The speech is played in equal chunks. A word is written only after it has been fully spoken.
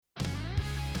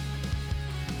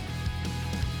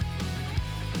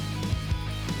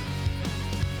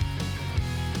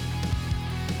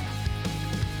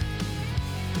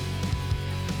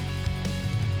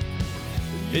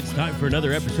It's time for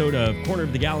another episode of Corner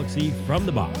of the Galaxy from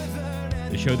the Box,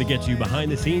 the show that gets you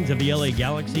behind the scenes of the LA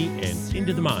Galaxy and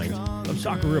into the minds of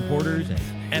soccer reporters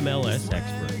and MLS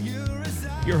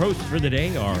experts. Your hosts for the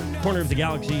day are Corner of the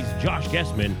Galaxy's Josh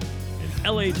Gessman and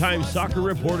LA Times soccer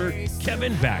reporter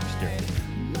Kevin Baxter.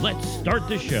 Let's start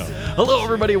the show. Hello,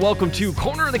 everybody. Welcome to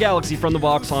Corner of the Galaxy from the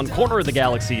Box on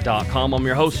cornerofthegalaxy.com. I'm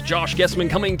your host, Josh Gessman,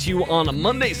 coming to you on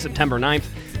Monday, September 9th.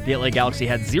 The LA Galaxy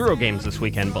had 0 games this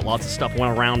weekend, but lots of stuff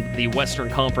went around the Western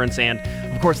Conference, and,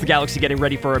 of course, the Galaxy getting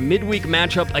ready for a midweek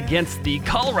matchup against the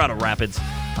Colorado Rapids.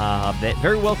 That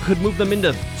very well could move them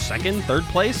into second, third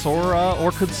place,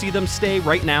 or could see them stay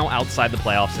right now outside the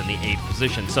playoffs in the 8th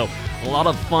position. So a lot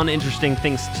of fun, interesting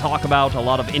things to talk about, a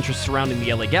lot of interest surrounding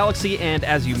the LA Galaxy, and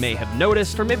as you may have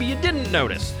noticed, or maybe you didn't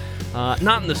notice,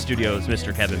 not in the studio is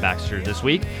Mr. Kevin Baxter this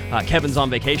week. Kevin's on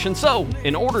vacation, so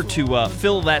in order to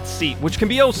fill that seat, which can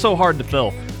be oh so hard to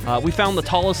fill, we found the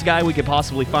tallest guy we could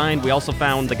possibly find. We also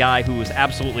found the guy who is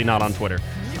absolutely not on Twitter.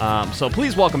 So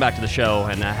please welcome back to the show,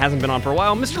 and hasn't been on for a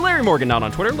while, Mr. Larry Morgan, not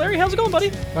on Twitter. Larry, how's it going, buddy?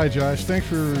 Hi, Josh. Thanks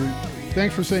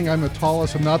for saying I'm the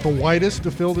tallest. I'm not the widest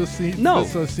to fill this seat. No,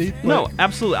 seat, no,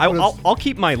 absolutely. I'll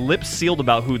keep my lips sealed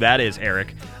about who that is,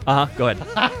 Eric. Go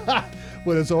ahead.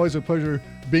 But it's always a pleasure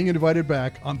being invited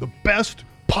back on the best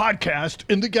podcast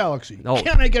in the galaxy. Oh.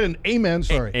 Can I get an amen?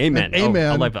 Sorry. Amen. An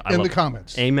amen in the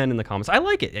comments. Amen in the comments. I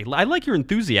like it. I like your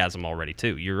enthusiasm already,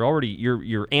 too. You're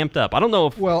amped up. I don't know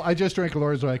if... Well, I just drank a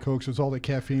large Diet Coke, so it's all the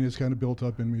caffeine is kind of built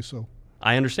up in me, so...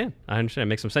 I understand. It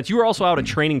makes some sense. You were also out at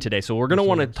training today, so we're going to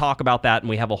want to talk about that, and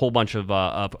we have a whole bunch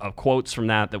of quotes from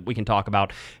that we can talk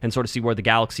about and sort of see where the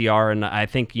Galaxy are. And I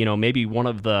think, maybe one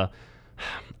of the...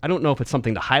 I don't know if it's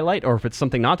something to highlight or if it's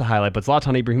something not to highlight, but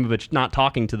Zlatan Ibrahimovic not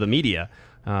talking to the media.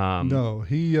 No,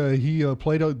 he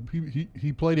played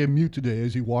a mute today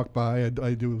as he walked by.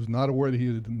 I was not aware that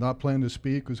he had not planned to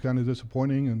speak. It was kind of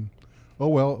disappointing, and oh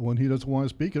well, when he doesn't want to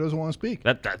speak, he doesn't want to speak.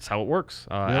 That's how it works.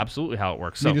 Yep. Absolutely how it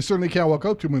works. I mean, you certainly can't walk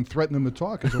up to him and threaten him to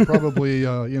talk, because he'll probably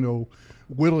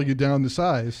whittle you down to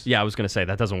size. Yeah, I was going to say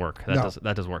that doesn't work. That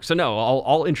doesn't work. So no,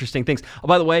 all interesting things. Oh,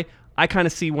 by the way, I kind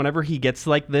of see whenever he gets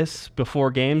like this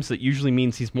before games, that usually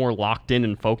means he's more locked in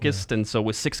and focused. Yeah. And so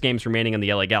with 6 games remaining on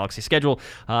the LA Galaxy schedule,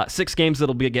 6 games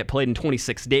that'll get played in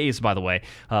 26 days, by the way,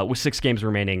 with 6 games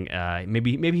remaining,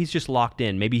 maybe he's just locked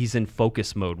in. Maybe he's in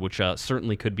focus mode, which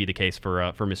certainly could be the case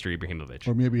for Mr. Ibrahimovic.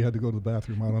 Or maybe he had to go to the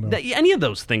bathroom. I don't know. Any of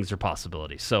those things are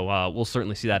possibilities. So we'll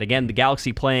certainly see that. Again, the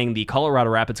Galaxy playing the Colorado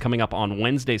Rapids coming up on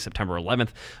Wednesday, September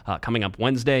 11th. Coming up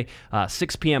Wednesday,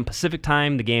 6 p.m. Pacific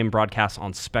time. The game broadcasts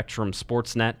on Spectrum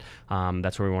Sportsnet.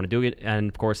 That's where we want to do it, and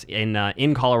of course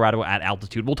in Colorado at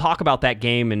altitude. We'll talk about that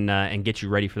game and get you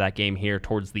ready for that game here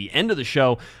towards the end of the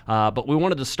show. But we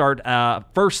wanted to start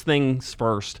first things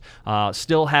first.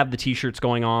 Still have the t-shirts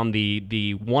going on.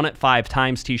 The 1 at 5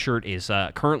 times t-shirt is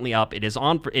currently up. It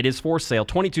is for sale.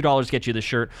 $22 get you the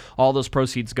shirt. All those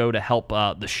proceeds go to help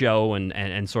the show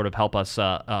and sort of help us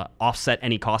offset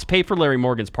any cost. Pay for Larry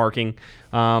Morgan's parking.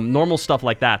 Normal stuff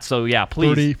like that. So yeah,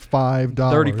 please.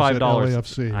 $35.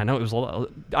 LAFC. I know it was a lot.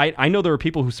 I know there were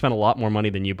people who spent a lot more money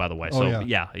than you, by the way. So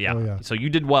yeah. So you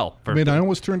did well. I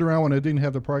almost turned around when I didn't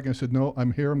have the parking. I said, "No,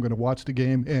 I'm here. I'm going to watch the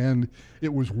game," and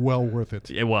it was well worth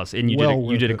it. It was, and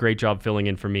you did a great job filling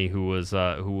in for me, who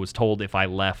was told if I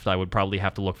left, I would probably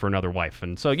have to look for another wife.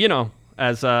 And so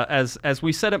as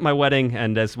we said at my wedding,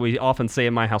 and as we often say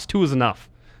in my house, 2 is enough.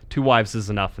 2 wives is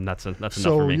enough, and that's enough for me.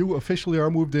 So you officially are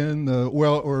moved in,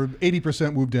 or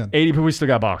 80% moved in. 80%, we still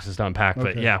got boxes to unpack,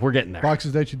 but yeah, we're getting there.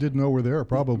 Boxes that you didn't know were there,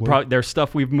 probably. There's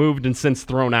stuff we've moved and since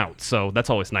thrown out, so that's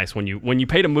always nice when you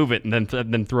pay to move it and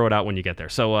then throw it out when you get there.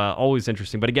 So always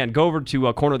interesting. But again, go over to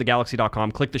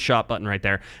cornerofthegalaxy.com, click the shop button right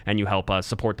there, and you help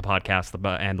support the podcast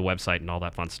and the website and all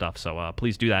that fun stuff. So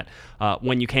please do that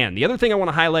when you can. The other thing I want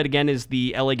to highlight again is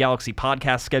the LA Galaxy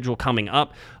podcast schedule coming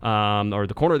up, or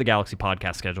the Corner of the Galaxy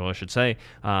podcast schedule, I should say.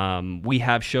 We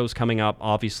have shows coming up,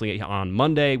 obviously, on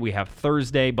Monday. We have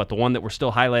Thursday, but the one that we're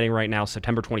still highlighting right now,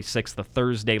 September 26th, the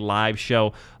Thursday live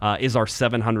show, is our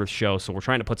 700th show. So we're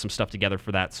trying to put some stuff together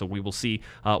for that. So we will see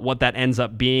what that ends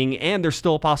up being. And there's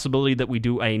still a possibility that we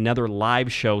do another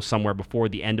live show somewhere before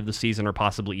the end of the season, or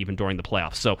possibly even during the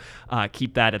playoffs. So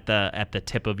keep that at the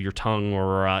tip of your tongue,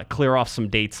 or clear off some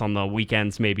dates on the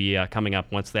weekends, maybe coming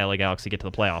up once the LA Galaxy get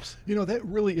to the playoffs. That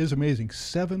really is amazing.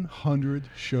 700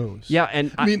 shows. Yeah,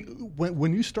 and I mean,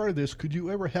 when you started this, could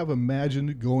you ever have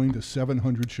imagined going to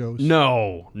 700 shows?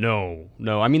 No.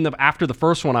 I mean, after the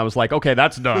first one, I was like, okay,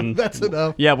 that's done. That's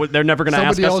enough. Yeah, they're never going to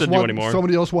ask us to do anymore.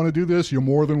 Somebody else want to do this? You're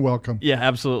more than welcome. Yeah,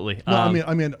 absolutely. No,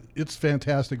 I mean, it's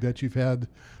fantastic that you've had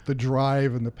the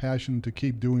drive and the passion to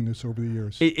keep doing this over the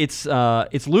years.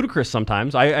 It's ludicrous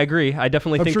sometimes. I agree. I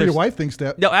definitely I'm think sure your wife thinks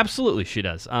that. No, absolutely she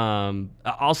does.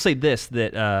 I'll say this,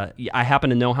 that I happen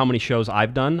to know how many shows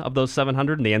I've done of those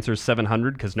 700, and the answer is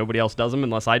 700 because nobody else does them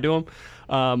unless I do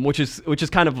them, which is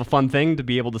kind of a fun thing to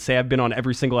be able to say I've been on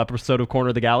every single episode of Corner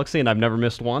of the Galaxy and I've never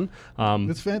missed one.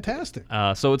 It's fantastic.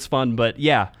 So it's fun, but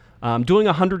yeah. Doing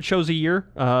 100 shows a year,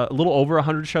 a little over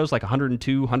 100 shows, like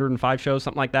 102, 105 shows,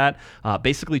 something like that.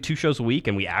 Basically 2 shows a week,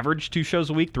 and we average 2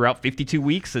 shows a week throughout 52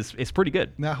 weeks. It's pretty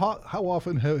good. Now, how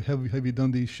often have you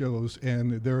done these shows,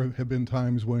 and there have been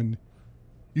times when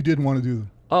you didn't want to do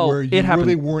them? Oh, where you it happened.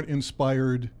 really weren't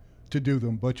inspired to do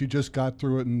them, but you just got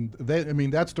through it, and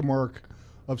that's the mark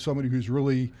of somebody who's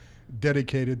really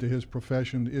dedicated to his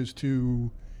profession is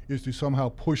to somehow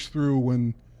push through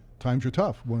when times are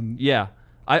tough. Yeah.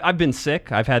 I've been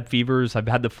sick. I've had fevers. I've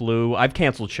had the flu. I've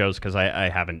canceled shows because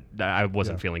I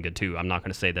wasn't feeling good too. I'm not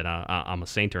going to say that I'm a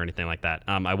saint or anything like that.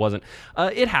 I wasn't.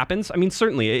 It happens. I mean,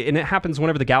 certainly, and it happens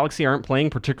whenever the Galaxy aren't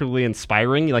playing particularly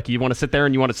inspiring. Like you want to sit there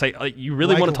and you want to say, you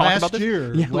really want to talk about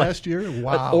this? Last year,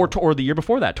 wow. Or the year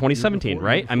before that, 2017,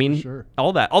 right? I mean, sure.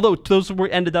 All that. Although those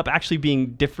ended up actually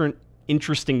being different,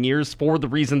 interesting years for the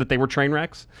reason that they were train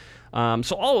wrecks.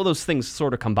 So all of those things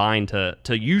sort of combine to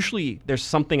usually there's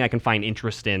something I can find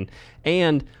interest in.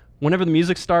 And whenever the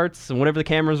music starts and whenever the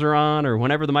cameras are on or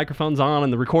whenever the microphone's on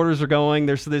and the recorders are going,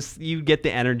 there's this, you get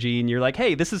the energy and you're like,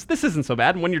 hey, this isn't so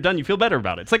bad. And when you're done, you feel better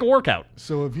about it. It's like a workout.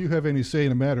 So if you have any say in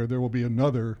the matter, there will be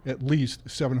another at least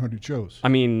 700 shows. I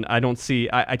mean, I don't see,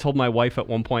 I told my wife at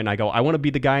one point, I go, I want to be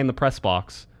the guy in the press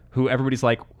box who everybody's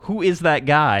like, who is that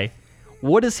guy?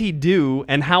 What does he do,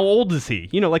 and how old is he?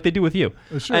 You know, like they do with you.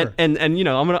 Sure. And you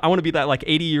know, I want to be that like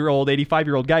 80-year-old,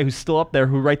 85-year-old guy who's still up there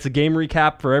who writes a game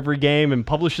recap for every game and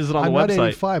publishes it on the website. I'm not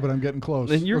 85, but I'm getting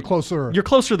close. You're closer. You're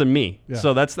closer than me. Yeah.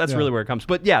 So that's really where it comes.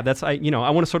 But yeah, I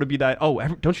want to sort of be that. Oh,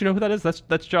 don't you know who that is?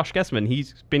 That's Josh Gessman.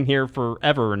 He's been here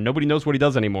forever, and nobody knows what he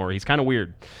does anymore. He's kind of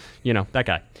weird, you know, that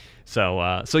guy.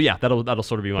 So yeah, that'll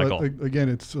sort of be my goal. Again,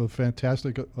 it's a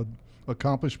fantastic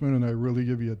accomplishment, and I really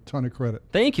give you a ton of credit.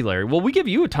 Thank you, Larry. Well, we give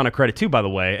you a ton of credit too, by the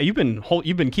way. You've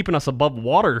been keeping us above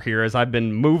water here as I've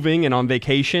been moving and on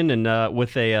vacation, and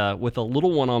with a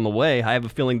little one on the way. I have a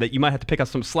feeling that you might have to pick up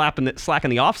some slack in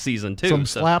the off season too.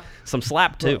 Some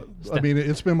slap too. I mean,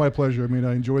 it's been my pleasure. I mean,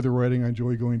 I enjoy the writing. I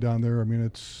enjoy going down there. I mean,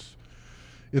 it's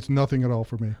nothing at all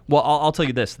for me. Well, I'll tell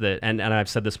you this, that and I've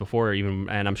said this before, even,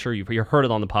 and I'm sure you've heard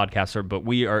it on the podcast, sir, but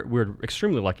we're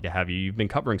extremely lucky to have you. You've been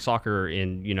covering soccer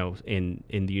in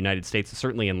the United States, and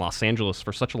certainly in Los Angeles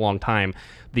for such a long time.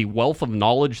 The wealth of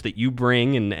knowledge that you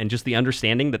bring, and just the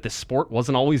understanding that this sport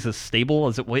wasn't always as stable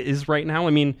as it is right now. I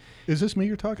mean, is this me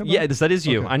you're talking about? Yeah, that is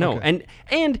you. Okay, I know, okay.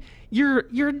 and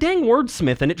you're a dang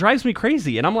wordsmith, and it drives me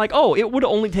crazy. And I'm like, oh, it would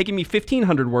have only taken me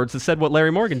 1,500 words that said what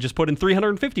Larry Morgan just put in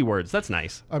 350 words. That's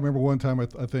nice. I remember one time I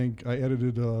think I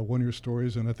edited one of your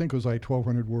stories, and I think it was like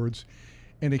 1,200 words,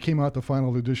 and it came out the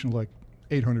final edition like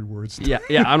 800 words. Yeah.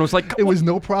 I was like, it was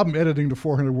no problem editing to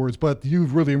 400 words, but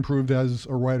you've really improved as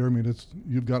a writer. I mean,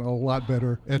 you've gotten a lot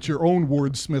better at your own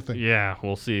wordsmithing. Yeah,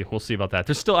 we'll see about that.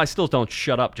 I still don't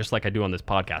shut up just like I do on this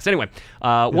podcast. Anyway,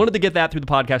 wanted to get that through the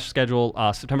podcast schedule.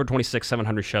 September 26th,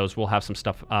 700 shows. We'll have some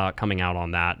stuff coming out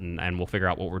on that, and we'll figure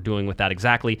out what we're doing with that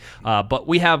exactly. But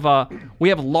we have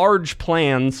large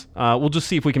plans. We'll just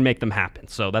see if we can make them happen.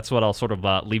 So that's what I'll sort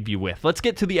of leave you with. Let's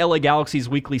get to the LA Galaxy's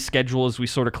weekly schedule as we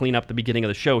sort of clean up the beginning of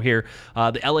the show here.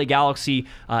 The LA Galaxy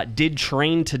did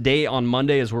train today on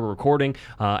Monday as we're recording,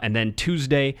 and then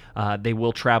Tuesday they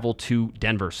will travel to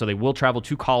Denver. So they will travel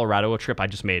to Colorado, a trip I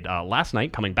just made last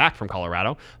night coming back from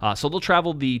Colorado. So they'll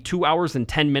travel the 2 hours and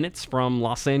 10 minutes from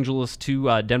Los Angeles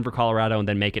to Denver, Colorado, and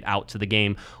then make it out to the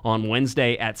game on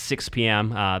Wednesday at 6 p.m.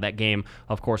 That game,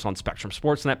 of course, on Spectrum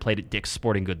Sportsnet, played at Dick's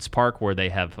Sporting Goods Park, where they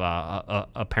have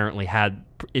apparently had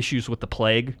issues with the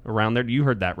plague around there. You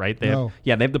heard that, right? They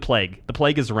have the plague. The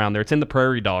plague is around there. It's in the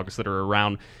prairie dogs that are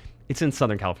around. It's in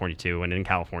Southern California too, and in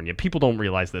California. People don't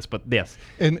realize this, but yes.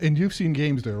 And you've seen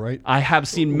games there, right? I have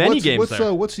seen many games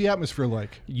there. What's the atmosphere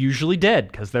like? Usually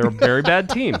dead, because they're a very bad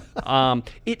team.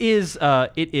 It is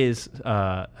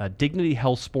Dignity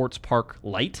Health Sports Park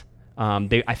Light.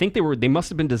 I think they must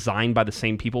have been designed by the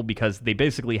same people, because they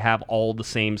basically have all the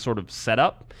same sort of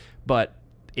setup, but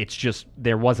it's just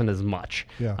there wasn't as much.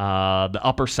 Yeah. The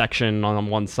upper section on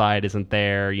one side isn't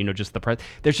there. Just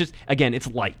there's just, again, it's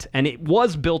light, and it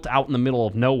was built out in the middle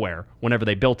of nowhere whenever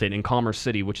they built it in Commerce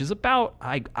City, which is about,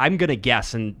 I'm gonna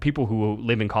guess, and people who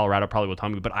live in Colorado probably will tell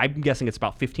me, but I'm guessing it's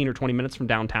about 15 or 20 minutes from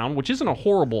downtown, which isn't a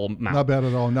horrible amount. Not bad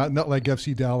at all. Not like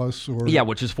FC Dallas or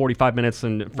which is 45 minutes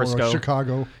in Frisco, or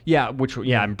Chicago.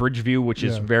 in Bridgeview, which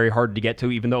is very hard to get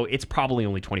to, even though it's probably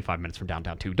only 25 minutes from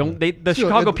downtown too. The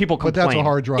Chicago people complain. But that's a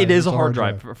hard drive. It is a hard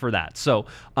drive for that. So,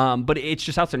 but it's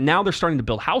just out there. Now they're starting to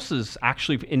build houses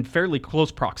actually in fairly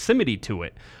close proximity to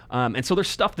it. And so there's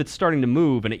stuff that's starting to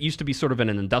move, and it used to be sort of in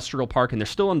an industrial park, and there's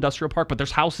still an industrial park, but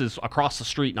there's houses across the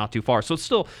street not too far. So it's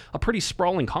still a pretty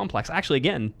sprawling complex. Actually,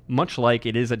 again, much like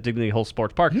it is at Dignity Hill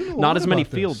Sports Park. Not as many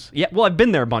fields. This. Yeah, well, I've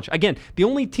been there a bunch. Again, the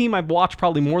only team I've watched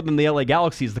probably more than the LA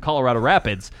Galaxy is the Colorado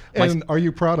Rapids. And are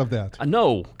you proud of that?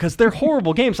 No, because they're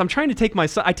horrible games. I'm trying to take my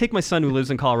son. I take my son who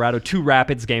lives in Colorado to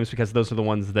Rapids games because those are the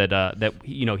ones that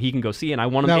he can go see, and I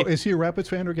want him. Now, is he a Rapids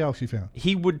fan or Galaxy fan?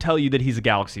 He would tell you that he's a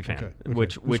Galaxy fan, Okay.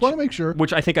 which Just want to make sure.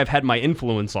 Which I think I've had my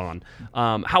influence on.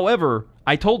 However,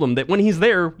 I told him that when he's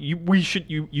there, you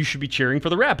should be cheering for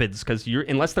the Rapids because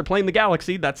unless they're playing the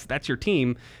Galaxy, that's your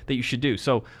team that you should do.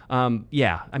 So I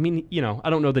mean, I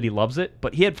don't know that he loves it,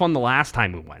 but he had fun the last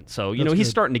time we went. So he's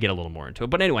starting to get a little more into it.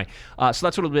 But anyway, so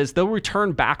that's what it is. They'll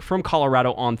return back from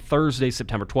Colorado on Thursday,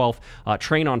 September 12th.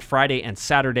 Train on Friday and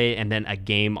Saturday, and then a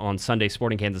game on Sunday.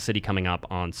 Sporting Kansas City coming up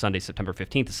on Sunday, September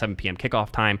 15th, at 7 p.m. kickoff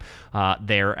time.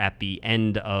 There at the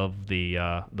end of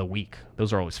the week.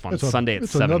 Those are always fun. Sunday at 7.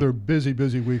 It's another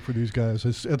busy week for these guys.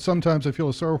 And sometimes I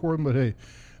feel sorry for them, but hey,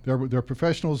 they're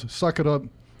professionals. Suck it up.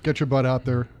 Get your butt out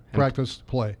there. Practice,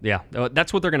 play. Yeah,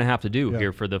 that's what they're going to have to do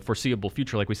here for the foreseeable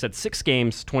future. Like we said, 6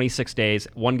 games, 26 days,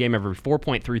 1 game every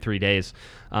 4.33 days.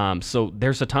 So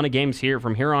there's a ton of games here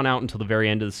from here on out until the very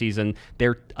end of the season.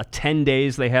 They're 10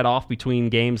 days they had off between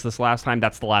games this last time.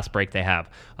 That's the last break they have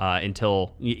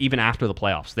until even after the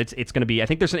playoffs. It's going to be, I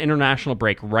think there's an international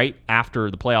break right after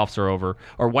the playoffs are over,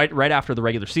 or right after the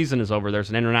regular season is over. There's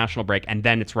an international break, and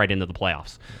then it's right into the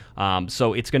playoffs.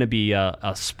 So it's going to be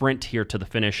a sprint here to the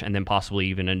finish, and then possibly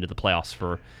even into the playoffs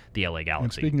for the LA Galaxy.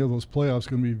 And speaking of those playoffs, it's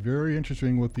going to be very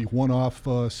interesting with the one-off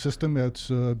system that's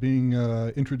being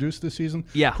introduced this season.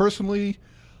 Yeah. Personally,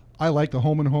 I like the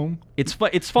home and home. It's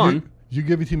fun. You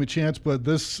give your team a chance, but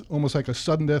this almost like a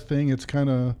sudden death thing. It's kind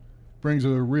of brings a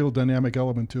real dynamic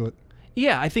element to it.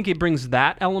 Yeah, I think it brings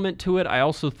that element to it. I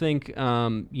also think,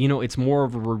 it's more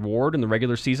of a reward in the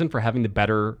regular season for having the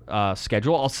better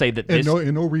schedule. I'll say that no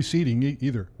reseeding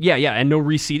either. Yeah, and no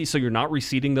reseeding. So you're not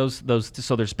reseeding those.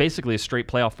 So there's basically a straight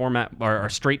playoff format or a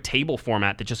straight table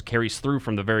format that just carries through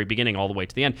from the very beginning all the way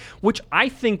to the end, which I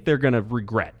think they're going to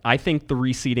regret. I think the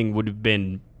reseeding would have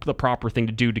been the proper thing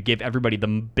to do to give everybody the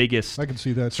biggest I can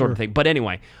see that sort of thing. But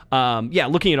anyway,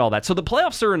 looking at all that. So the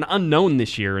playoffs are an unknown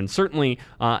this year, and certainly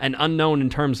an unknown in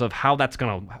terms of how that's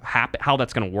going to happen, how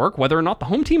that's going to work, whether or not the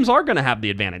home teams are going to have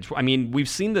the advantage. I mean, we've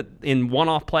seen that in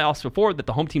one-off playoffs before that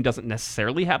the home team doesn't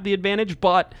necessarily have the advantage,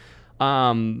 but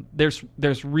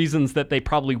there's reasons that they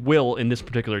probably will in this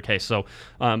particular case. So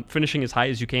finishing as high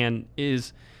as you can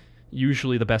is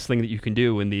usually the best thing that you can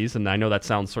do in these, and I know that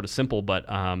sounds sort of simple, but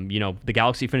the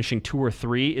Galaxy finishing 2 or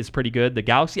 3 is pretty good. The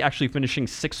Galaxy actually finishing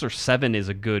 6 or 7 is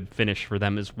a good finish for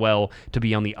them as well, to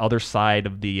be on the other side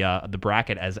of the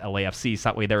bracket as LAFC. So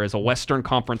that way there is a Western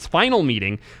Conference final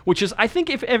meeting, which is, I think,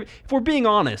 if we're being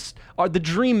honest, the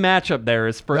dream matchup there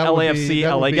is for LAFC,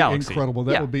 LA Galaxy. Incredible.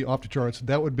 That would be off the charts.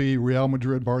 That would be Real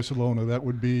Madrid, Barcelona. That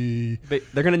would be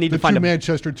they're going to need to find the 2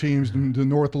 Manchester teams, the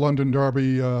North London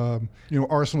derby.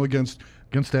 Arsenal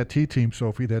against that T team,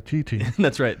 Sophie, that T team.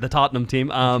 That's right, the Tottenham team.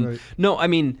 Right. No, I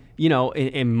mean,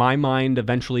 in my mind,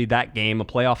 eventually that game, a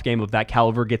playoff game of that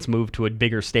caliber, gets moved to a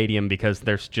bigger stadium because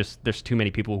there's too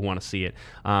many people who want to see it.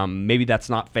 Maybe that's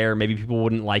not fair. Maybe people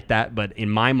wouldn't like that, but in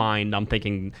my mind, I'm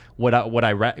thinking,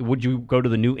 would you go to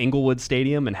the new Inglewood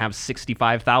Stadium and have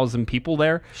 65,000 people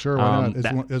there? Sure, why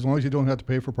not? As long as you don't have to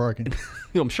pay for parking.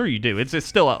 I'm sure you do. It's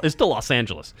still Los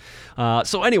Angeles.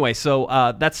 So anyway,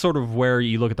 that's sort of where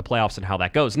you look at the playoffs and how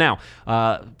that goes. Now,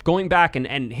 going back,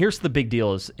 and here's the big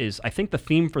deal is I think the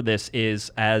theme for this is,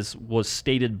 as was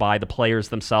stated by the players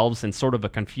themselves in sort of a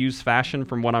confused fashion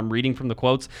from what I'm reading from the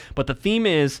quotes, but the theme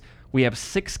is we have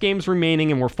 6 games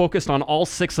remaining and we're focused on all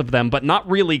 6 of them, but not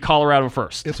really Colorado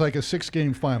first. It's like a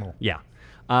 6-game final. Yeah.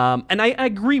 And I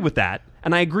agree with that.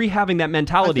 And I agree having that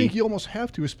mentality. I think you almost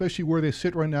have to, especially where they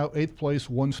sit right now, 8th place,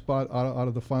 1 spot out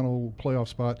of the final playoff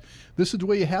spot. This is the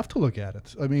way you have to look at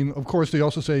it. I mean, of course, they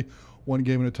also say 1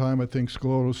 game at a time. I think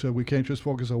Scalotto said we can't just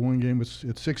focus on 1 game.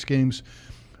 It's 6 games.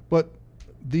 But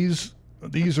these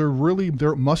are really,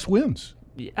 they're must-wins.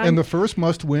 And the first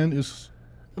must-win is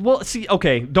well, see,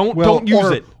 okay, don't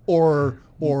use it. Or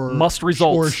must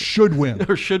results. Or should win.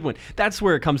 Or should win. That's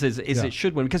where it comes is it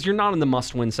should win, because you're not in the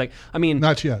must-win segment. I mean,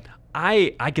 not yet.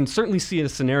 I can certainly see a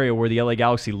scenario where the LA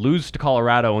Galaxy lose to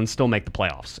Colorado and still make the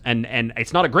playoffs. And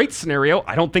it's not a great scenario.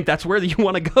 I don't think that's where you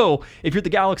want to go. If you're the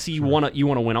Galaxy, you want to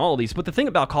win all of these. But the thing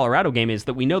about Colorado game is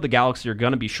that we know the Galaxy are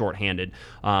going to be shorthanded,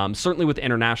 certainly with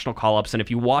international call-ups. And if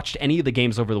you watched any of the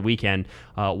games over the weekend,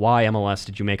 why MLS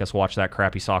did you make us watch that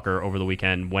crappy soccer over the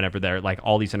weekend whenever they're like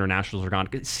all these internationals are gone?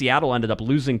 Seattle ended up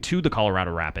losing to the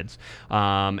Colorado Rapids.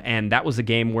 And that was a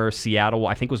game where Seattle,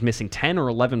 I think, was missing 10 or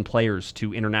 11 players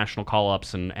to international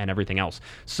call-ups and everything else.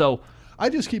 So I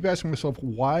just keep asking myself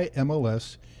why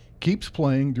MLS keeps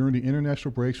playing during the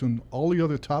international breaks when all the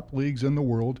other top leagues in the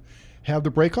world have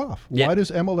the break off. Yeah. Why does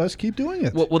MLS keep doing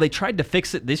it? Well, they tried to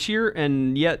fix it this year,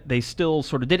 and yet they still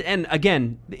sort of did. And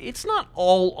again, it's not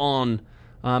all on.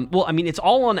 It's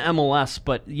all on MLS,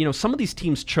 but some of these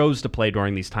teams chose to play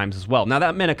during these times as well. Now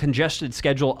that meant a congested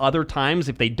schedule other times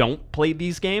if they don't play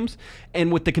these games,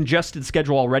 and with the congested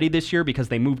schedule already this year because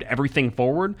they moved everything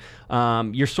forward,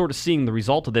 you're sort of seeing the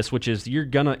result of this, which is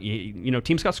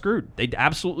teams got screwed. They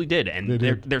absolutely did, and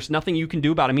there's nothing you can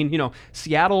do about it. I mean,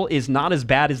 Seattle is not as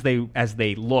bad as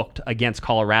they looked against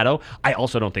Colorado. I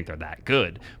also don't think they're that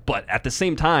good, but at the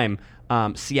same time.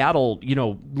 Seattle,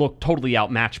 looked totally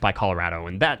outmatched by Colorado,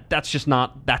 and that's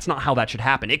not how that should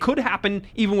happen. It could happen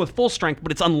even with full strength,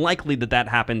 but it's unlikely that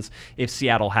happens if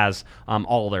Seattle has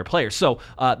all of their players. So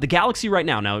the Galaxy right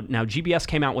now GBS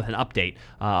came out with an update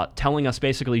telling us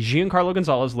basically Giancarlo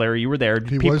Gonzalez, Larry, you were there.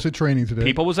 He was at training today.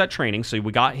 People was at training, so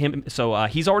we got him. So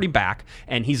he's already back,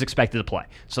 and he's expected to play.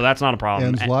 So that's not a problem.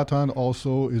 And Zlatan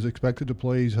also is expected to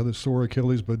play. He's had a sore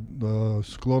Achilles, but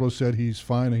Schelotto said he's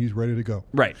fine and he's ready to go.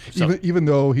 Right. So, even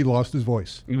though he lost his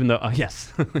voice. Even though,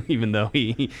 yes, even though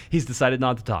he's decided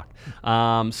not to talk.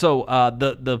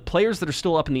 The players that are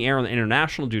still up in the air on the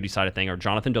international duty side of thing are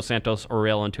Jonathan Dos Santos,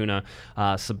 Uriel Antuna,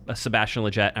 Sebastian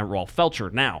Lletget, and Rolf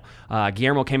Felcher. Now,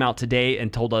 Guillermo came out today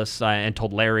and told us and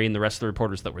told Larry and the rest of the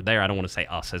reporters that were there. I don't want to say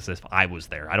us as if I was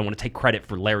there. I don't want to take credit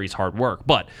for Larry's hard work,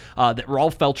 but that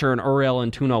Rolf Felcher and Uriel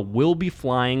Antuna will be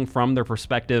flying from their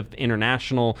respective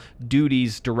international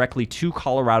duties directly to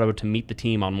Colorado to meet the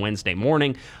team on Wednesday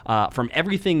morning. From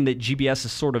everything that GBS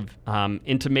has sort of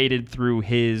intimated through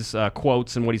his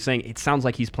quotes and what he's saying, it sounds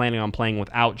like he's planning on playing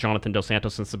without Jonathan Dos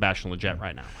Santos and Sebastian Lletget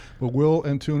right now. But will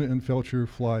Antuna and Felcher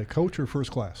fly coach or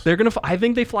first class? They're gonna. I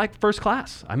think they fly first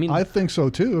class. I mean, I think so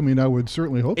too. I mean, I would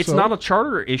certainly hope so. It's not a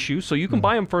charter issue, so you can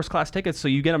buy them first class tickets, so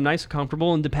you get them nice and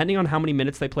comfortable. And depending on how many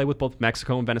minutes they play with both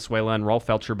Mexico and Venezuela, and Rolf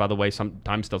Felcher, by the way,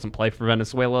 sometimes doesn't play for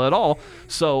Venezuela at all.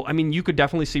 So I mean, you could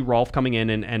definitely see Rolf coming in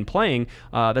and playing.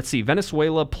 Let's see,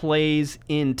 Venezuela plays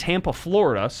in Tampa,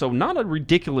 Florida, so not a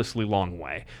ridiculously long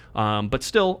way, but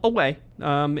still away.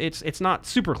 It's not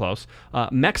super close.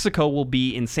 Mexico will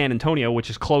be in San Antonio, which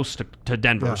is close to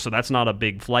Denver, so that's not a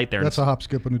big flight there. That's a hop,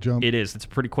 skip, and a jump. It is. It's a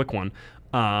pretty quick one.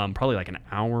 Probably like an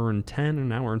hour and 10,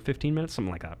 an hour and 15 minutes,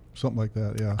 something like that. Something like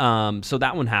that, yeah. So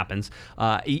that one happens.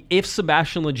 If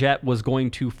Sebastian Lletget was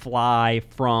going to fly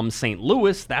from St.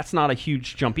 Louis, that's not a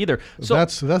huge jump either. So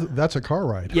that's a car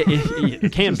ride. Yeah,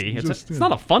 it can be. It's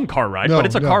not a fun car ride, but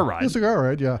it's a car ride. It's a car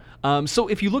ride, yeah. So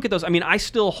if you look at those, I mean, I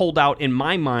still hold out, in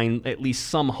my mind, at least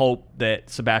some hope that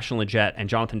Sebastian Lletget and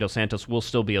Jonathan Dos Santos will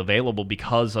still be available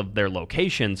because of their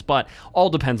locations, but all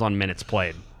depends on minutes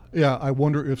played. Yeah, I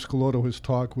wonder if Schelotto has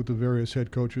talked with the various head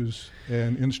coaches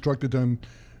and instructed them,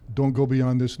 don't go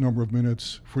beyond this number of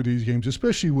minutes for these games,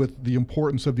 especially with the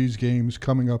importance of these games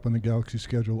coming up on the Galaxy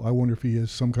schedule. I wonder if he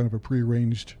has some kind of a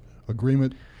prearranged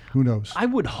agreement. Who knows? I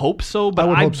would hope so, but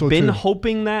I've been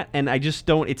hoping that, and I just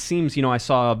don't. It seems, I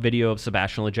saw a video of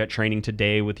Sebastian Lletget training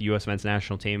today with the U.S. men's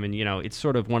national team, and, it's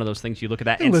sort of one of those things you look at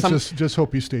that. And let's just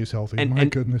hope he stays healthy. My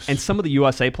goodness. And some of the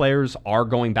USA players are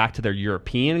going back to their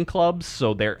European clubs,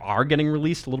 so they are getting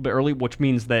released a little bit early, which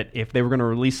means that if they were going to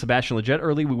release Sebastian Lletget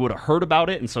early, we would have heard about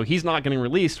it, and so he's not getting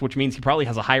released, which means he probably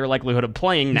has a higher likelihood of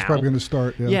playing now. He's probably going to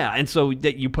start, yeah. Yeah, and so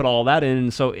that you put all that in,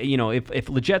 and so, if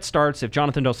Lletget starts, if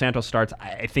Jonathan Dos Santos starts,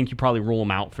 I think you probably rule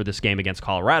him out for this game against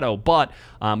Colorado, but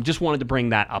just wanted to bring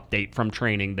that update from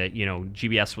training that,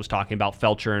 GBS was talking about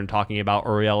Felcher and talking about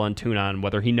Uriel Antuna and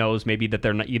whether he knows maybe that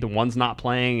they're not, either one's not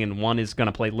playing and one is going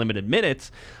to play limited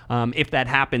minutes. If that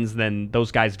happens, then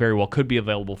those guys very well could be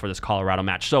available for this Colorado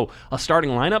match. So a starting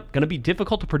lineup going to be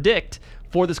difficult to predict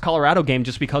for this Colorado game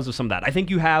just because of some of that. I think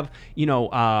you have,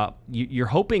 you're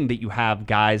hoping that you have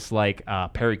guys like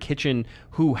Perry Kitchen,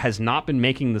 who has not been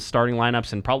making the starting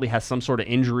lineups and probably has some sort of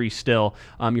injury still.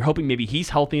 You're hoping maybe he's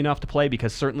healthy enough to play,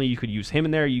 because certainly you could use him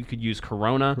in there. You could use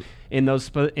Corona in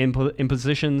those in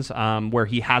positions where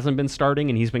he hasn't been starting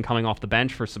and he's been coming off the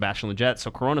bench for Sebastian Lletget. So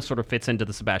Corona sort of fits into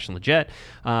the Sebastian Lletget.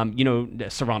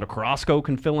 Servando Carrasco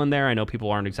can fill in there. I know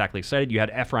people aren't exactly excited. You had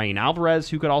Efrain Alvarez,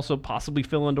 who could also possibly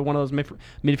fill into one of those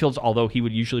midfields, although he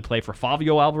would usually play for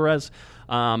Fabio Alvarez.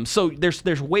 So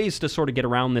there's ways to sort of get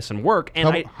around this and work.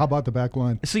 And how about the back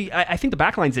line? See, I think the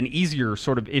back line's an easier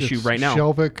sort of issue right now.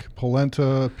 Shelvik,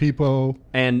 Polenta, Pipo.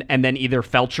 And then either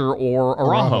Felcher or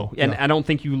Araujo. And yeah. I don't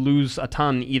think you lose a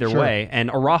ton either way.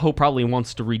 And Araujo probably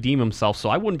wants to redeem himself, so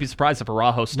I wouldn't be surprised if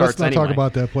Araujo starts anyway. Let's not anyway. talk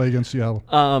about that play against Seattle.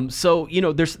 So,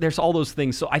 there's all those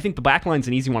things. So I think the back line's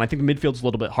an easy one. I think the midfield's a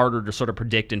little bit harder to sort of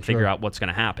predict and figure out what's going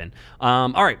to happen.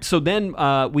 All right, so then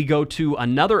we go to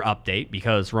another update,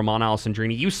 because Romain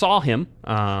Alessandrini, you saw him.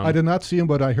 I did not see him,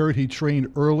 but I heard he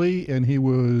trained early, and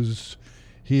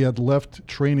he had left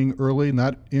training early,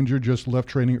 not injured, just left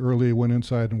training early, went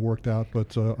inside and worked out.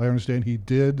 But I understand he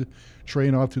did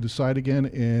train off to the side again,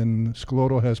 and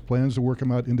Schelotto has plans to work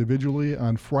him out individually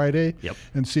on Friday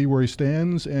and see where he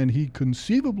stands. And he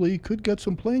conceivably could get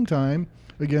some playing time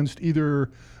against either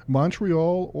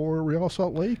Montreal or Real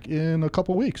Salt Lake in a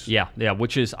couple weeks. Yeah,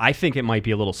 which is, I think it might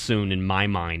be a little soon in my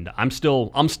mind. I'm still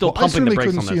pumping the brakes on this. I certainly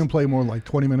couldn't see him play more like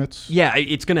 20 minutes. Yeah,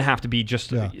 it's going to have to be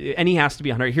and he has to be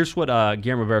 100. Here's what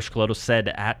Guillermo Schelotto said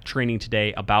at training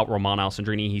today about Romain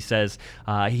Alessandrini. He says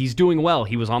he's doing well.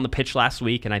 He was on the pitch last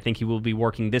week, and I think he will be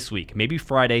working this week. Maybe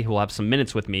Friday he'll have some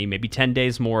minutes with me, maybe 10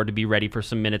 days more to be ready for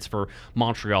some minutes for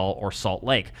Montreal or Salt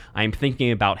Lake. I'm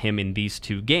thinking about him in these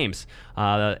two games.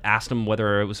 Asked him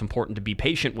whether it was important to be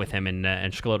patient with him, and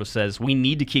Schelotto says, we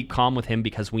need to keep calm with him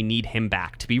because we need him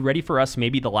back to be ready for us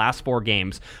maybe the last 4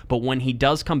 games, but when he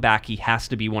does come back, he has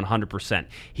to be 100%.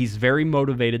 He's very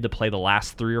motivated to play the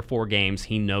last 3 or 4 games.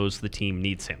 He knows the team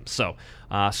needs him. So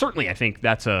certainly I think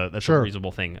that's a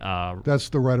reasonable thing. That's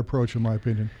the right approach in my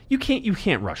opinion. You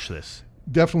can't rush this.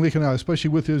 Definitely cannot, especially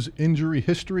with his injury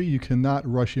history. You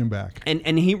cannot rush him back.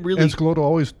 And he really... And Schelotto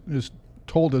always is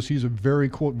told us he's a very,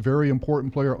 quote, very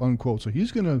important player, unquote. So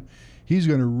he's gonna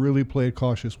really play it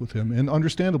cautious with him, and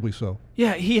understandably so.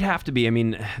 Yeah, he'd have to be. I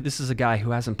mean, this is a guy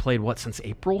who hasn't played since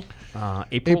April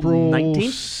 19th,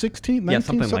 16th, 19th,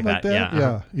 something like that.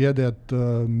 Yeah, he had that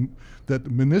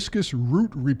meniscus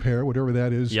root repair, whatever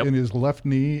that is, in his left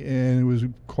knee, and it was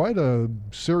quite a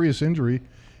serious injury.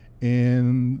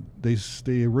 And they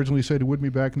originally said he wouldn't be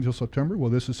back until September. Well,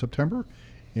 this is September,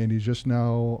 and he's just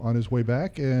now on his way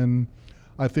back. And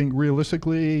I think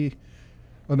realistically,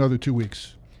 another 2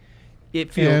 weeks.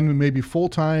 And maybe full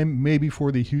time, maybe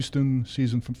for the Houston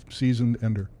season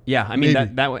ender. Yeah, I mean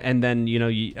that, and then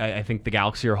I think the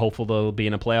Galaxy are hopeful they'll be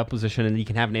in a playoff position and he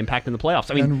can have an impact in the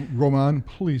playoffs. I mean, and Roman,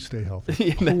 please stay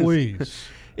healthy, please.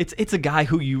 It's a guy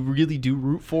who you really do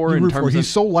root for. He's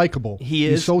so likable.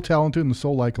 He's so talented and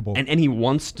so likable. And he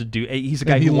wants to do. He's a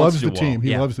guy who loves wants to do the team. well.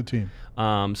 He loves the team.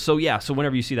 So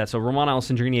whenever you see that, so Romain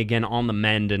Alessandrini again on the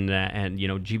mend, and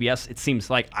GBS, it seems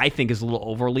like I think is a little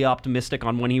overly optimistic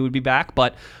on when he would be back,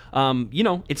 but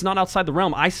it's not outside the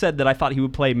realm. I said that I thought he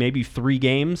would play maybe 3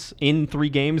 games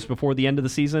before the end of the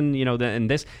season. And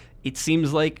this. It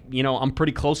seems like, I'm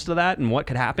pretty close to that, and what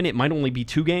could happen, it might only be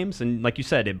 2 games, and like you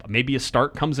said, maybe a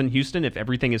start comes in Houston if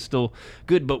everything is still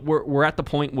good, but we're at the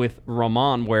point with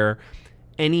Roman where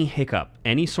any hiccup,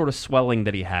 any sort of swelling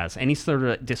that he has, any sort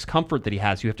of discomfort that he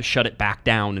has, you have to shut it back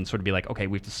down and sort of be like, okay,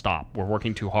 we have to stop. We're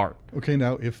working too hard. Okay,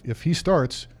 now, if he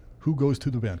starts, who goes to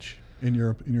the bench? In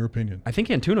your opinion? I think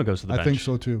Antuna goes to the bench. I think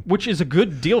so too. Which is a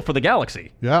good deal for the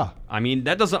Galaxy. Yeah. I mean,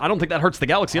 I don't think that hurts the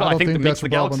Galaxy at all. I think that makes the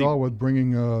Galaxy. At all with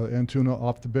bringing Antuna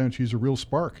off the bench. He's a real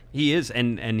spark. He is,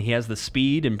 and he has the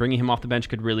speed, and bringing him off the bench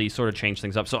could really sort of change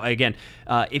things up. So again,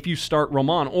 if you start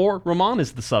Roman, or Roman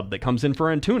is the sub that comes in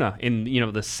for Antuna in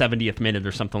the 70th minute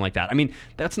or something like that. I mean,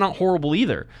 that's not horrible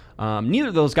either. Neither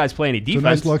of those guys play any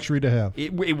defense. It's a nice luxury to have.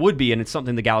 It would be, and it's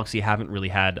something the Galaxy haven't really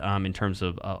had in terms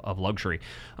of luxury.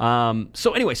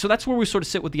 So anyway, so that's where we sort of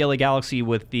sit with the LA Galaxy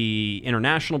with the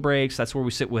international breaks. That's where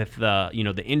we sit with the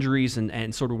injuries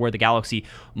and sort of where the Galaxy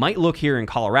might look here in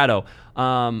Colorado.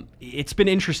 It's been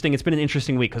interesting. It's been an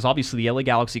interesting week because obviously the LA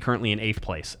Galaxy currently in 8th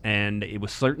place, and it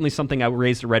was certainly something I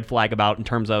raised a red flag about in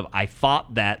terms of I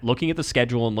thought that looking at the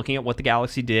schedule and looking at what the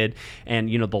Galaxy did and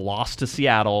the loss to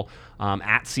Seattle,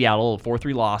 at Seattle, a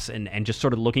 4-3 loss, and just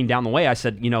sort of looking down the way, I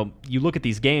said, you look at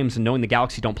these games and knowing the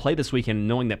Galaxy don't play this weekend, and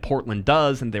knowing that Portland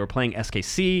does, and they were playing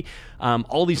SKC,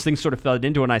 all these things sort of fed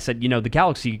into it, and I said, the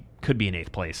Galaxy could be in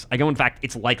 8th place. I go, in fact,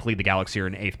 it's likely the Galaxy are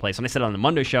in 8th place. And I said it on the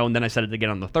Monday show, and then I said it again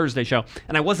on the Thursday show,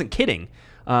 and I wasn't kidding.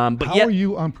 But How are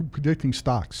you on predicting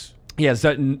stocks? Yeah,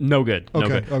 no good. No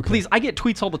Okay, good. okay. Please, I get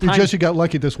tweets all the time. You got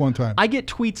lucky this one time. I get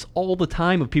tweets all the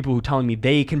time of people who telling me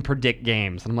they can predict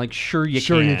games. And I'm like, sure you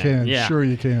Sure can. you can. Yeah. Sure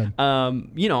you can.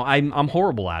 I'm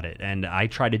horrible at it, and I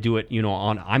try to do it.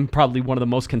 I'm probably one of the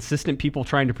most consistent people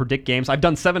trying to predict games. I've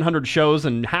done 700 shows,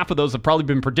 and half of those have probably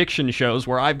been prediction shows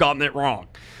where I've gotten it wrong.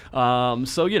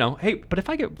 Hey, but if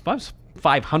I was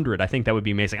 500, I think that would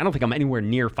be amazing. I don't think I'm anywhere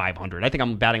near 500. I think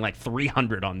I'm batting like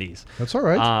 300 on these. That's all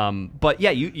right. But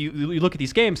yeah, you look at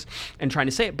these games and trying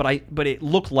to say it, but it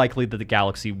looked likely that the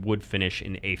Galaxy would finish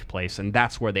in 8th place, and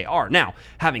that's where they are. Now,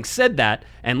 having said that,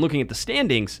 and looking at the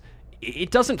standings, it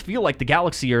doesn't feel like the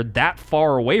Galaxy are that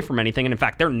far away from anything, and in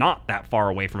fact, they're not that far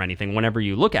away from anything whenever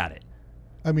you look at it.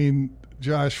 I mean,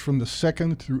 Josh, from the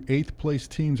 2nd through 8th place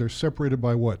teams are separated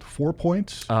by what, 4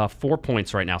 points? 4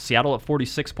 points right now. Seattle at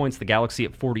 46 points, the Galaxy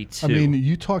at 42. I mean,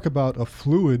 you talk about a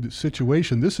fluid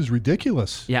situation. This is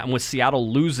ridiculous. Yeah, and with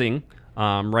Seattle losing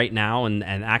right now and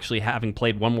actually having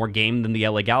played one more game than the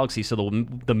LA Galaxy, so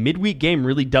the midweek game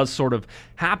really does sort of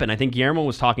happen. I think Guillermo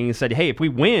was talking and said, hey, if we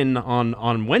win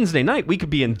on Wednesday night, we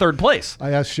could be in 3rd place. I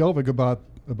asked Shelvig about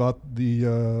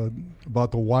the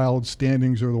wild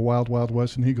standings or the wild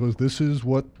west, and he goes, "This is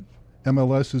what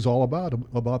MLS is all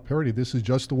about parity. This is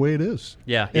just the way it is."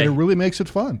 Yeah, and it really makes it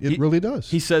fun. It really does.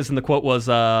 He says, and the quote was,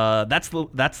 "That's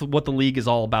what the league is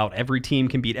all about. Every team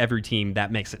can beat every team.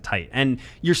 That makes it tight." And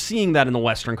you're seeing that in the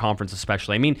Western Conference,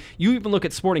 especially. I mean, you even look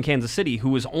at Sporting Kansas City,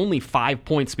 who is only 5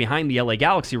 points behind the LA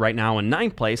Galaxy right now in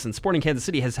 9th place, and Sporting Kansas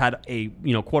City has had a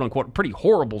quote unquote pretty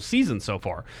horrible season so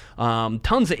far.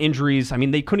 Tons of injuries. I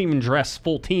mean, they couldn't even dress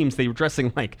full teams. They were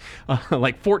dressing like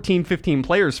 14, 15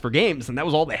 players for games, and that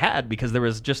was all they had, because there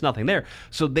was just nothing there.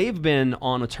 So they've been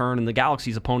on a turn, and the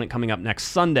Galaxy's opponent coming up this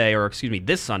Sunday,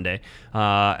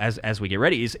 as we get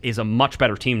ready, is a much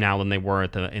better team now than they were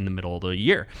in the middle of the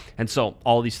year. And so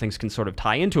all these things can sort of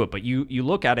tie into it. But you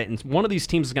look at it, and one of these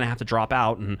teams is going to have to drop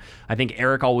out. And I think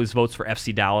Eric always votes for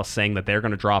FC Dallas, saying that they're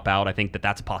going to drop out. I think that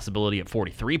that's a possibility at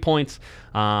 43 points.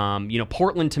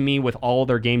 Portland, to me, with all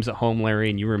their games at home, Larry,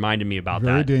 and you reminded me about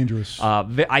Very that. dangerous.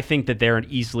 I think that they're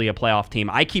easily a playoff team.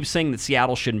 I keep saying that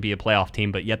Seattle shouldn't be a playoff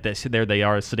team, but yet there they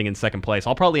are sitting in 2nd place.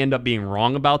 I'll probably end up being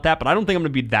wrong about that, but I don't think I'm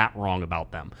going to be that wrong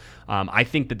about them. I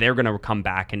think that they're going to come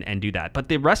back and do that. But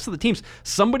the rest of the teams,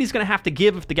 somebody's going to have to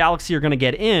give if the Galaxy are going to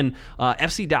get in.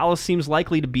 FC Dallas seems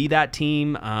likely to be that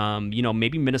team.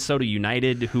 Maybe Minnesota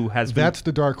United, who has been... That's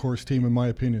the dark horse team, in my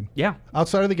opinion. Yeah.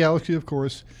 Outside of the Galaxy, of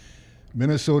course,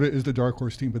 Minnesota is the dark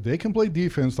horse team, but they can play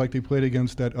defense like they played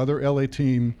against that other LA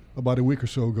team about a week or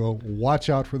so ago. Watch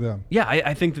out for them. Yeah,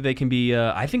 I think that they can be.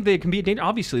 I think they can be a danger.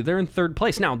 Obviously, they're in 3rd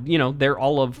place now. They're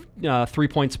all of 3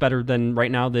 points better than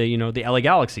right now the LA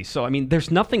Galaxy. So I mean,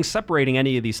 there's nothing separating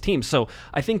any of these teams. So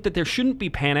I think that there shouldn't be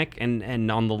panic.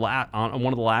 And on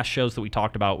one of the last shows that we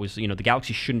talked about was the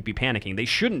Galaxy shouldn't be panicking. They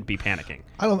shouldn't be panicking.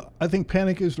 I think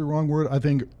panic is the wrong word. I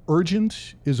think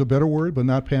urgent is a better word, but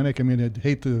not panic. I mean, I'd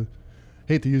hate to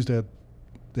use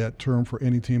that term for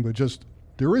any team, but just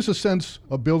there is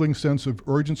a building sense of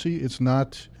urgency. It's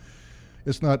not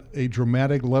a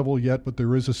dramatic level yet, but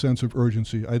there is a sense of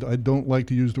urgency. I don't like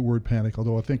to use the word panic,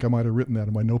 although I think I might have written that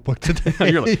in my notebook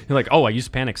today. You're like, oh, I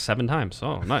used panic 7 times.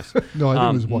 Oh, nice. No, I think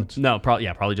it was once. No,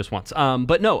 probably just once.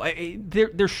 But no,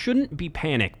 there shouldn't be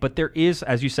panic, but there is,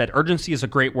 as you said, urgency is a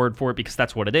great word for it, because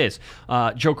that's what it is.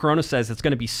 Joe Corona says it's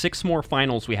going to be 6 more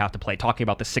finals we have to play, talking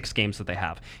about the 6 games that they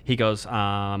have. He goes,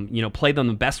 play them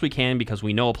the best we can, because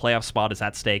we know a playoff spot is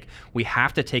at stake. We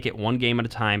have to take it one game at a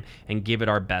time and give it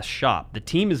our best shot. The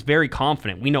team is very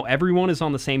confident. We know everyone is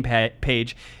on the same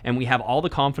page, and we have all the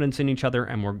confidence in each other,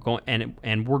 and we're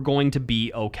going to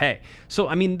be okay. So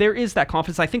I mean, there is that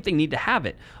confidence. I think they need to have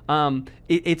it.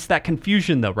 It's that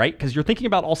confusion, though, right? Because you're thinking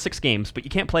about all 6 games, but you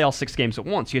can't play all 6 games at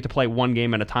once. You have to play one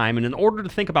game at a time, and in order to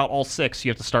think about all 6,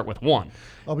 you have to start with one.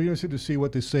 I'll be interested to see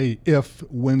what they say if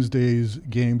Wednesday's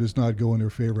game does not go in their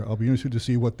favor. I'll be interested to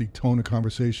see what the tone of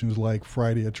conversation is like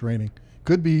Friday at training.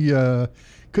 Could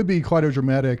be quite a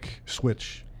dramatic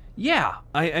switch. Yeah,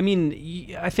 I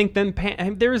mean, I think then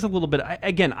there is a little bit.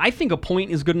 Again, I think a point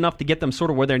is good enough to get them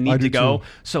sort of where they need to go. Too.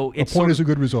 So it's a point is a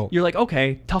good result. You're like,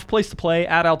 okay, tough place to play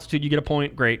at altitude. You get a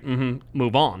point, great.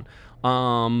 Move on.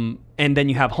 And then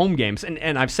you have home games,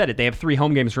 and I've said it. They have 3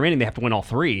 home games remaining. They have to win all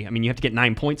 3. I mean, you have to get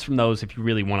 9 points from those if you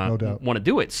really want to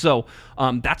do it. So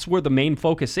that's where the main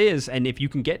focus is. And if you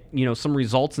can get some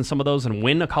results in some of those and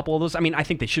win a couple of those, I mean, I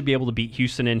think they should be able to beat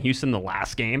Houston in Houston the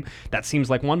last game. That seems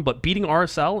like one. But beating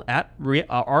RSL at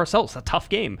RSL is a tough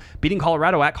game. Beating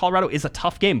Colorado at Colorado is a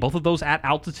tough game. Both of those at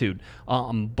altitude.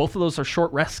 Both of those are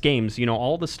short rest games.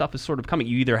 All this stuff is sort of coming.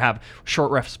 You either have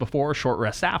short rests before or short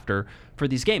rests after for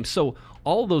these games. So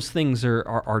all those things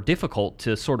are difficult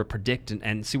to sort of predict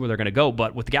and see where they're going to go.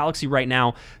 But with the Galaxy right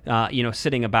now,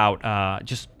 sitting about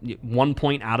just 1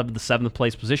 point out of the 7th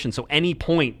place position. So any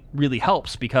point really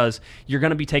helps because you're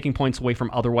going to be taking points away from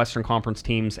other Western Conference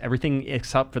teams. Everything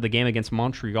except for the game against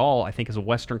Montreal, I think, is a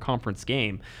Western Conference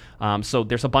game. So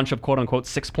there's a bunch of quote-unquote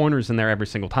 6-pointers in there every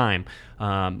single time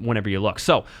whenever you look.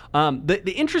 So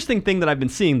the interesting thing that I've been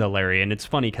seeing, though, Larry, and it's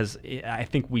funny because I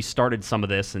think we started some of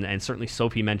this, and certainly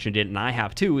Sophie mentioned it, and I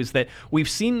have too, is that we've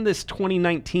seen this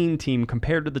 2019 team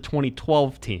compared to the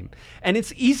 2012 team. And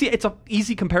it's an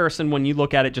easy comparison when you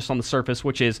look at it just on the surface,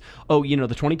 which is, the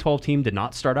 2012 team did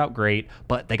not start out great,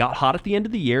 but they got hot at the end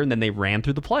of the year, and then they ran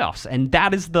through the playoffs. And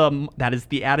that is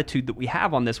the attitude that we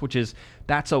have on this, which is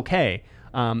that's okay.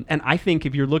 And I think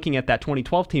if you're looking at that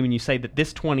 2012 team and you say that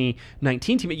this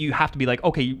 2019 team, you have to be like,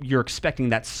 okay, you're expecting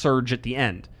that surge at the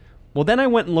end. Well, then I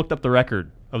went and looked up the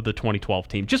record of the 2012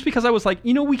 team just because I was like,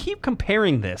 we keep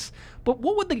comparing this, but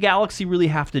what would the Galaxy really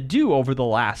have to do over the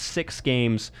last 6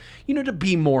 games, to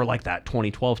be more like that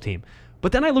 2012 team?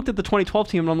 But then I looked at the 2012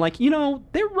 team and I'm like,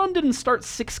 their run didn't start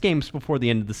 6 games before the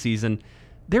end of the season.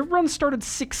 Their run started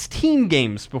 16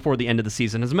 games before the end of the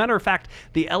season. As a matter of fact,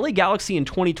 the LA Galaxy in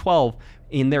 2012,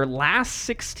 in their last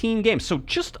 16 games, so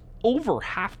just over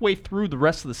halfway through the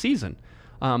rest of the season,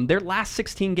 their last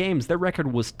 16 games, their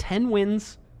record was 10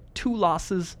 wins, 2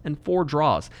 losses, and 4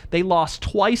 draws. They lost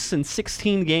twice in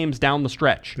 16 games down the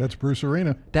stretch. That's Bruce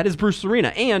Arena. That is Bruce Arena.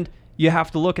 And you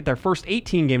have to look at their first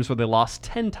 18 games where they lost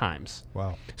 10 times.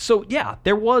 Wow. So, yeah,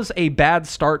 there was a bad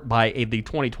start by the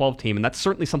 2012 team, and that's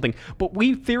certainly something. But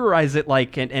we theorize it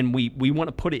like, and we want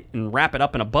to put it and wrap it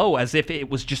up in a bow as if it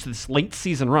was just this late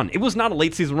season run. It was not a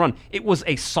late season run. It was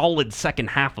a solid second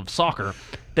half of soccer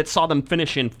that saw them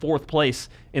finish in 4th place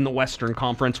in the Western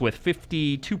Conference with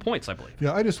 52 points, I believe.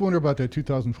 Yeah, I just wonder about that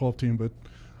 2012 team, but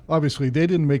obviously they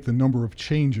didn't make the number of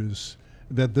changes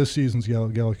that this season's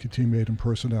Galaxy team made in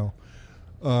personnel.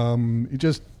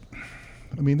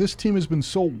 This team has been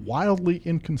so wildly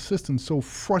inconsistent, so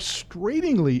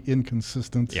frustratingly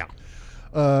inconsistent. Yeah.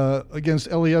 Against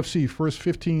LAFC, first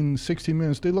 15, 16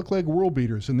 minutes, they look like world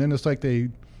beaters. And then it's like they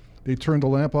turned the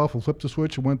lamp off and flipped the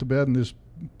switch and went to bed and just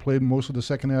played most of the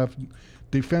second half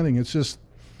defending. It's just,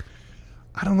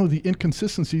 I don't know, the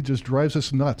inconsistency just drives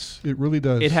us nuts. It really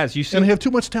does. It has. And they have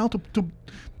too much talent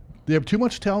They have too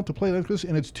much talent to play like this,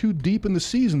 and it's too deep in the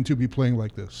season to be playing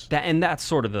like this. That's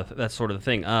sort of the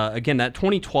thing. Again, that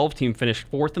 2012 team finished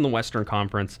 4th in the Western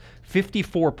Conference,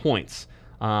 54 points.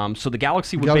 So the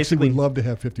Galaxy would basically would love to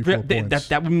have 54 points.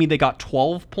 That would mean they got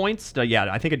 12 points.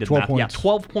 I think I did 12 math. Points. Yeah,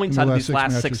 12 points out of these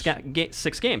last 6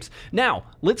 6 games. Now,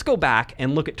 let's go back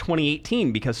and look at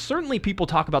 2018 because certainly people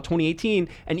talk about 2018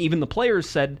 and even the players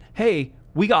said, hey,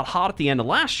 we got hot at the end of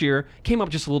last year, came up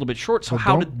just a little bit short. So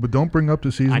but don't bring up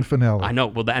the season finale. I know.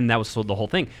 Well, and that was the whole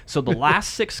thing. So the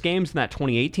last 6 games in that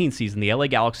 2018 season, the LA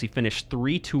Galaxy finished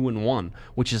 3-2-1,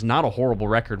 which is not a horrible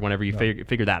record whenever you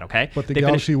figure that. Okay. But the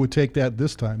Galaxy would take that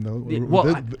this time though,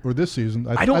 or this season.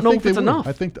 I don't know if it's enough.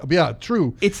 I think. Yeah,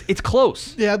 true. It's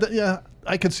close. Yeah.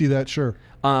 I could see that. Sure.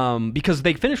 Because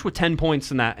they finished with 10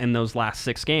 points in those last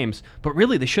 6 games, but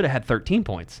really they should have had 13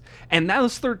 points. And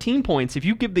those 13 points, if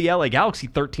you give the LA Galaxy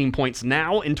 13 points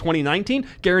now in 2019,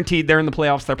 guaranteed they're in the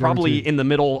playoffs. They're probably in the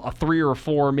middle, a 3 or a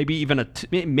 4, maybe even a 2.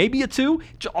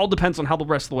 It all depends on how the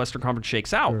rest of the Western Conference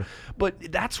shakes out. Sure.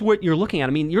 But that's what you're looking at.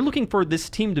 I mean, you're looking for this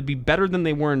team to be better than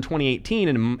they were in 2018.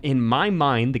 And in my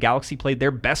mind, the Galaxy played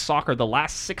their best soccer the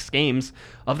last 6 games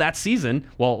of that season.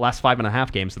 Well, last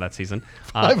 5.5 games of that season.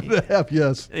 5.5,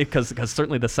 yes. Because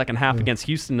certainly the second half against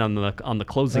Houston on the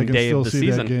closing day of the season.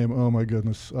 I can still see that game. Oh my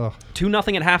goodness.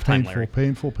 2-0 at halftime, Larry.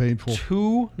 Painful.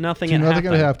 2-0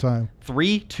 at halftime.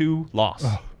 3-2 loss.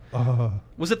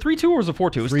 Was it 3-2 or was it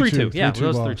 4-2? It was 3-2. Yeah, it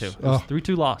was 3-2. It was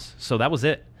 3-2 loss. So that was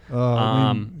it.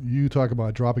 You talk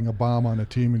about dropping a bomb on a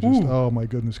team and just, oh my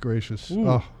goodness gracious.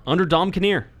 Under Dom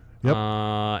Kinnear. Yep.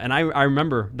 And I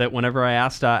remember that whenever I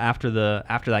asked after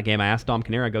that game, I asked Dom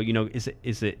Kinnear, I go,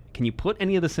 is it? Can you put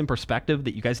any of this in perspective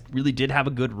that you guys really did have a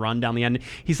good run down the end?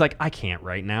 He's like, I can't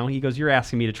right now. He goes, you're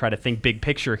asking me to try to think big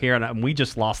picture here, and we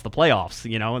just lost the playoffs,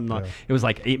 and it was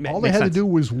like all they had to do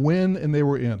was win, and they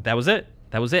were in. That was it.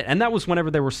 That was it. And that was whenever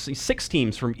there were 6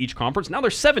 teams from each conference. Now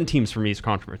there's 7 teams from each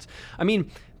conference. I mean,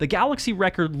 the Galaxy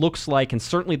record looks like, and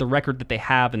certainly the record that they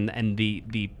have and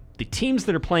the teams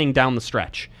that are playing down the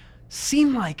stretch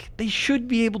seem like they should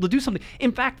be able to do something.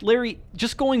 In fact, Larry,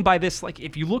 just going by this, like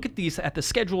if you look at these at the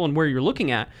schedule and where you're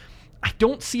looking at, I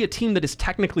don't see a team that is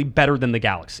technically better than the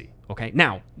Galaxy. Okay,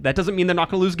 now that doesn't mean they're not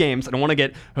going to lose games. I don't want to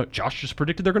get Josh just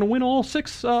predicted they're going to win all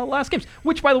 6 last games,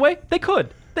 which, by the way, they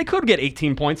could. They could get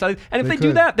 18 points, and if they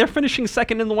do that, they're finishing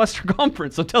second in the Western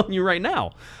Conference. I'm telling you right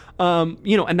now.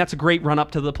 And that's a great run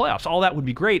up to the playoffs. All that would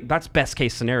be great. That's best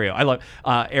case scenario. I love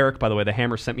Eric, by the way. The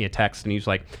Hammer sent me a text, and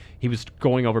he was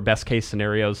going over best case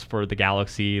scenarios for the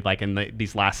Galaxy, like in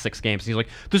these last 6 games. And he's like,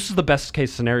 "This is the best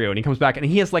case scenario," and he comes back and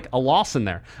he has like a loss in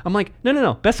there. I'm like,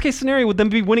 "No. Best case scenario would them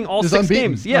be winning all 6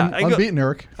 games." Yeah, unbeaten,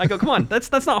 Eric. I go, "Come on,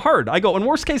 that's not hard." I go, "In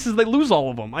worst cases, they lose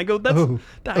all of them." I go,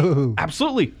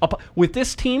 absolutely. With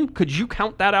this team, could you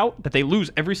count that out that they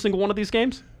lose every single one of these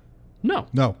games? No,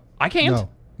 I can't. No.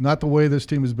 Not the way this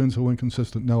team has been so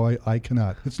inconsistent. No, I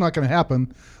cannot. It's not going to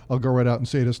happen. I'll go right out and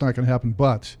say it. It's not going to happen,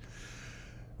 but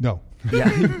no. Yeah.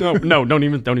 No, don't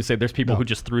even say there's people who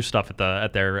just threw stuff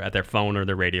at their phone or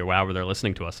their radio, however they're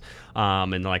listening to us.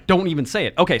 And they're like, don't even say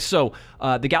it. Okay, so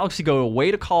the Galaxy go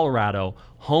away to Colorado,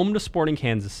 home to Sporting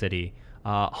Kansas City,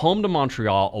 home to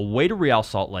Montreal, away to Real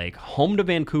Salt Lake, home to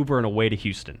Vancouver, and away to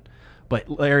Houston. But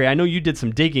Larry, I know you did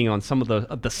some digging on some of the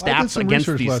stats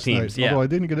against these teams. Night, although I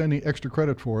didn't get any extra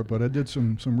credit for it, but I did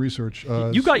some research.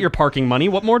 You got your parking money.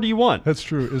 What more do you want? That's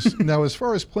true. Now, as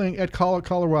far as playing at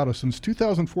Colorado, since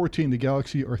 2014, the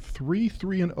Galaxy are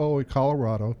 3-3-0 at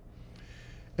Colorado.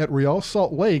 At Real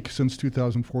Salt Lake, since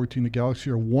 2014, the Galaxy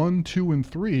are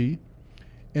 1-2-3,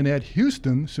 and at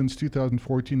Houston, since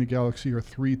 2014, the Galaxy are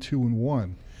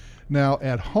 3-2-1. Now,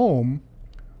 at home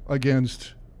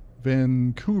against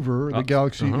Vancouver, the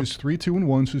Galaxy is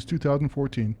 3-2-1 since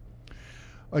 2014.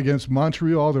 Against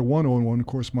Montreal, they're 1-0-1. Of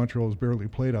course, Montreal has barely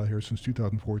played out here since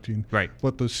 2014. Right.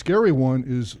 But the scary one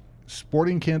is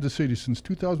Sporting Kansas City. Since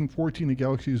 2014, the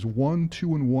Galaxy is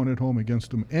 1-2-1 at home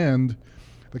against them. And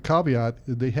the caveat,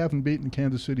 they haven't beaten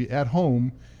Kansas City at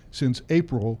home since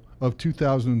April of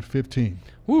 2015.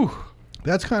 Whew.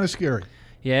 That's kind of scary.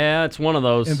 Yeah, it's one of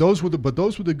those. And those were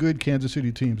the good Kansas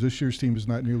City teams. This year's team is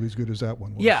not nearly as good as that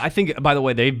one was. Yeah, I think, by the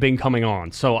way, they've been coming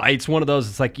on. So it's one of those,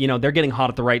 it's like, they're getting hot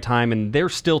at the right time, and they're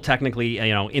still technically,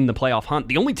 in the playoff hunt.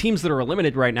 The only teams that are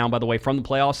eliminated right now, by the way, from the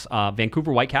playoffs,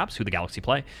 Vancouver Whitecaps, who the Galaxy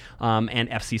play, and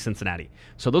FC Cincinnati.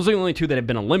 So those are the only 2 that have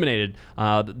been eliminated.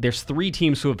 There's 3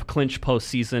 teams who have clinched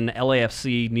postseason,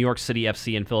 LAFC, New York City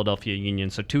FC, and Philadelphia Union.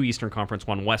 So 2 Eastern Conference,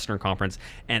 1 Western Conference.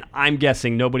 And I'm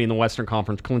guessing nobody in the Western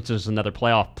Conference clinches another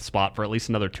playoff spot for at least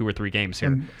another 2 or 3 games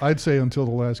here. And I'd say until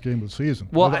the last game of the season.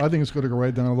 Well, I think it's going to go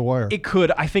right down to the wire. It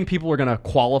could. I think people are going to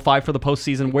qualify for the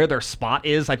postseason. Where their spot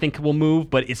is, I think, will move,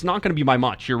 but it's not going to be by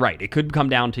much. You're right. It could come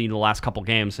down to the last couple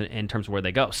games in terms of where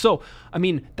they go. So, I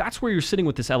mean, that's where you're sitting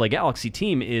with this LA Galaxy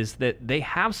team, is that they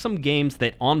have some games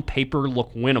that on paper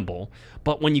look winnable,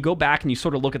 but when you go back and you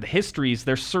sort of look at the histories,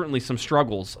 there's certainly some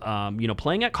struggles.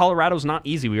 Playing at Colorado is not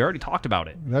easy. We already talked about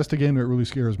it. That's the game that really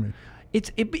scares me.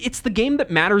 It's the game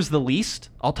that matters the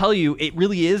least. I'll tell you, it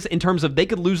really is, in terms of they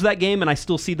could lose that game and I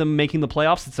still see them making the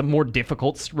playoffs. It's a more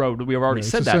difficult road. We've already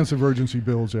said that. It's a sense of urgency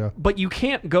builds, yeah. But you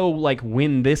can't go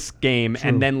win this game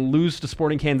and then lose to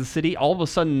Sporting Kansas City. All of a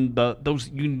sudden,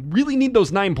 you really need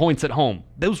those 9 points at home.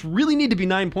 Those really need to be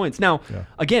 9 points. Now,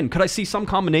 again, could I see some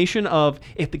combination of,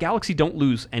 if the Galaxy don't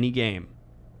lose any game,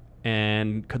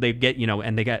 and could they get,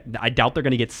 I doubt they're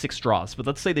going to get 6 draws, but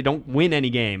let's say they don't win any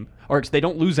game, or they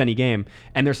don't lose any game,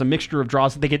 and there's a mixture of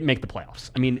draws, they make the playoffs.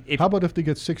 I mean, how about if they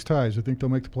get 6 ties? You think they'll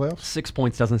make the playoffs? 6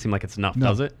 points doesn't seem like it's enough,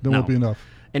 does it? Won't be enough.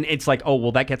 And it's like, oh,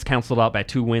 well, that gets canceled out by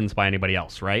 2 wins by anybody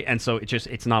else, right? And so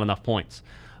it's not enough points.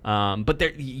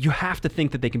 But you have to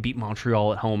think that they can beat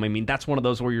Montreal at home. I mean, that's one of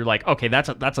those where you're like, okay, that's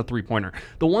a 3-pointer.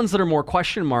 The ones that are more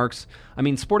question marks, I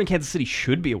mean, Sporting Kansas City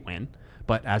should be a win.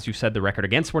 But as you said, the record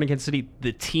against Sporting Kansas City,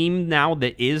 the team now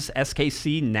that is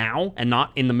SKC now and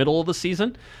not in the middle of the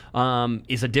season,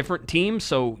 is a different team.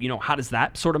 So, how does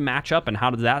that sort of match up, and how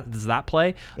does that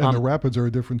play? And the Rapids are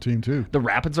a different team too. The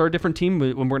Rapids are a different team.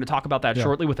 We're going to talk about that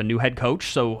shortly with a new head coach.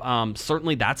 So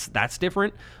certainly that's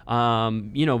different.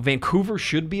 Vancouver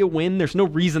should be a win. There's no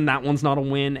reason that one's not a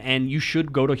win, and you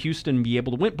should go to Houston and be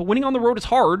able to win. But winning on the road is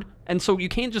hard, and so you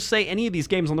can't just say any of these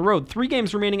games on the road. 3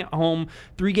 games remaining at home,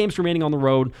 3 games remaining on the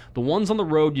road. The ones on the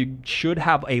road you should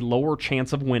have a lower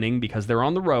chance of winning because they're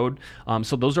on the road.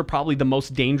 So those are probably the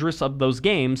most dangerous of those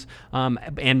games.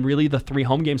 And really the 3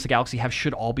 home games the Galaxy have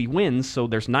should all be wins. So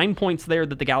there's 9 points there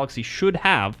that the Galaxy should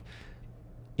have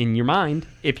in your mind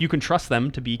if you can trust them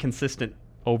to be consistent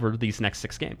over these next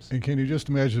 6 games. And can you just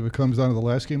imagine if it comes down to the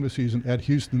last game of the season at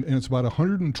Houston, and it's about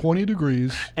 120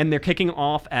 degrees. And they're kicking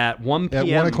off at 1 p.m.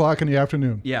 At 1 o'clock in the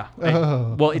afternoon. Yeah.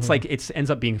 Well, it's like it ends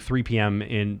up being 3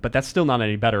 p.m. but that's still not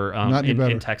any better,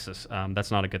 in Texas.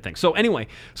 That's not a good thing. So anyway,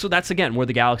 that's again where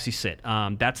the Galaxy sit.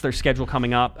 That's their schedule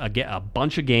coming up. Again, a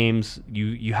bunch of games.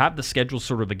 You have the schedule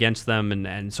sort of against them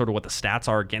and sort of what the stats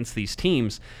are against these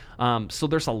teams. So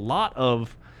there's a lot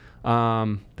of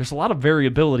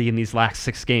variability in these last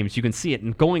 6 games. You can see it,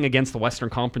 and going against the Western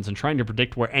Conference and trying to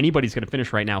predict where anybody's going to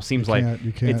finish right now seems like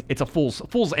it's a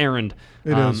fool's errand.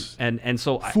 It is, and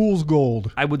so fool's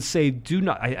gold. I would say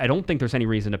I don't think there's any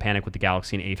reason to panic with the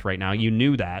Galaxy in 8th right now. You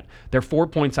knew that they're 4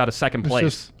 points out of second place.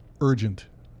 It's just urgent.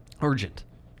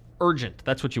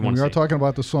 That's what you want to say. We are talking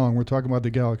about the song. We're talking about the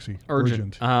Galaxy.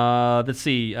 Urgent. Let's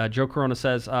see. Joe Corona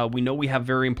says, we know we have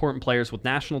very important players with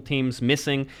national teams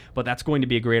missing, but that's going to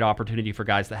be a great opportunity for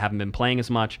guys that haven't been playing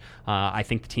as much. I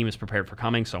think the team is prepared for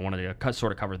coming, so I wanted to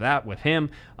sort of cover that with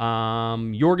him.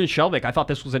 Jorgen Shelvik, I thought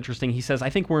this was interesting. He says, I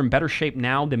think we're in better shape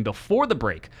now than before the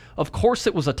break. Of course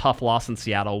it was a tough loss in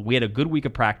Seattle. We had a good week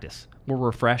of practice. We're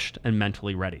refreshed and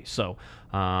mentally ready. So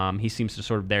he seems to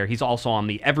sort of there. He's also on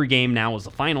the every game now is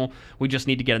the final. We just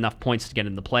need to get enough points to get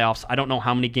into the playoffs. I don't know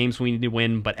how many games we need to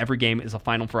win, but every game is a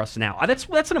final for us now.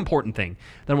 That's an important thing.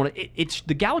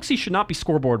 The Galaxy should not be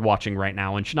scoreboard watching right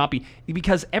now, and should not be,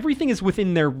 because everything is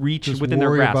within their reach, within their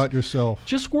grasp. Just worry about yourself.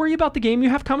 Just worry about the game you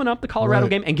have coming up, the Colorado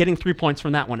game, and getting 3 points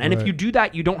from that one. And if you do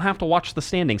that, you don't have to watch the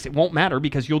standings. It won't matter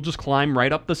because you'll just climb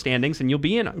right up the standings and you'll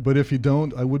be in it. But if you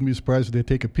don't, I wouldn't be surprised if they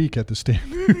take a peek at the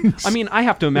standings. I mean, I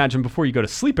have to imagine before you go to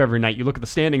sleep every night, you look at the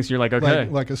standings and you're like, okay.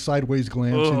 Like a sideways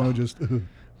glance, just...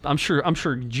 I'm sure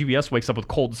GBS wakes up with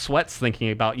cold sweats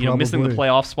thinking about missing the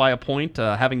playoffs by a point,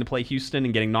 having to play Houston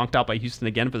and getting knocked out by Houston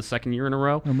again for the second year in a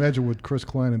row. Imagine what Chris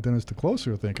Klein and Dennis DeCloser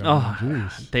are thinking.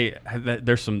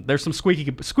 There's some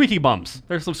squeaky bumps.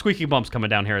 There's some squeaky bumps coming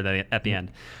down here at the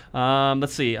end.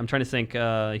 Let's see. I'm trying to think.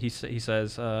 He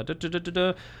says.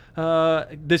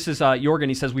 This is Jorgen.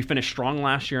 He says we finished strong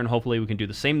last year and hopefully we can do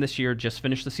the same this year. Just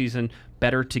finish the season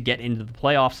better to get into the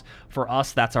playoffs. For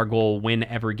us, that's our goal: win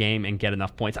every game and get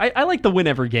enough points. I like the win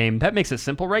every game. That makes it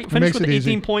simple, right? Finish with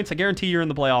 18 points. I guarantee you're in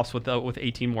the playoffs with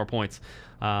 18 more points.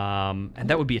 And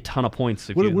that would be a ton of points.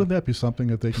 Wouldn't that be something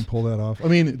if they can pull that off? I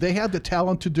mean, they have the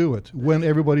talent to do it when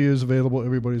everybody is available,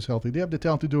 everybody's healthy. They have the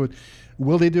talent to do it.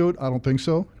 Will they do it? I don't think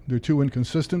so. They're too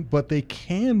inconsistent, but they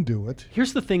can do it.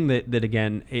 Here's the thing that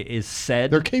again is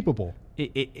said. They're capable.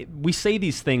 We say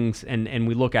these things and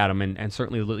we look at them and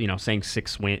certainly saying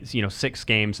 6 wins, 6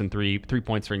 games and 3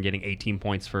 points for and getting 18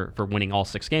 points for winning all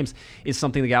 6 games is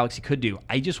something the Galaxy could do.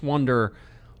 I just wonder,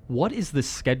 what is the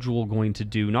schedule going to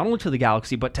do, not only to the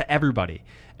Galaxy, but to everybody?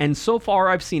 And so far,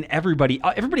 I've seen everybody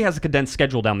has a condensed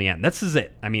schedule down the end. This is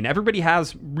it. I mean, everybody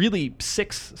has really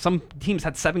 6. Some teams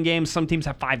had 7 games. Some teams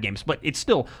have 5 games. But it's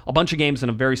still a bunch of games in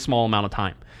a very small amount of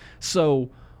time.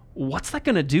 So what's that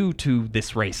going to do to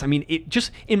this race? I mean, it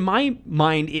just, in my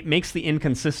mind, it makes the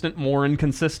inconsistent more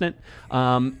inconsistent.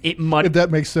 If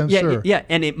that makes sense, sure. Yeah,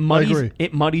 and it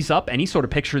muddies up any sort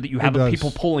of picture that you have of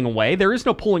people pulling away. There is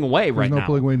no pulling away right now. There's no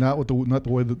pulling away, not the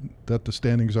way that the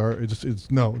standings are.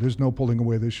 There's no pulling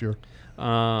away this year.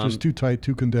 Just too tight,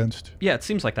 too condensed. Yeah, it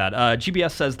seems like that.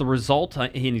 GBS says the result,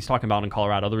 and he's talking about in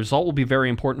Colorado, the result will be very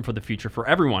important for the future for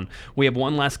everyone. We have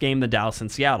one last game than Dallas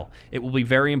and Seattle. It will be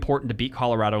very important to beat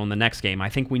Colorado in the next game. I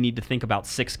think we need to think about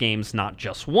 6 games, not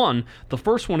just one. The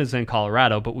first one is in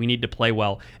Colorado, but we need to play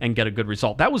well and get a good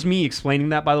result. That was me explaining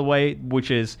that, by the way, which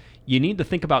is you need to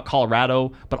think about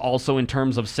Colorado, but also in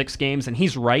terms of 6 games. And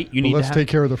he's right. Let's take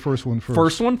care of the first one first.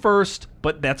 First one first,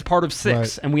 but that's part of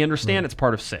 6, and we understand it's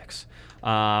part of 6.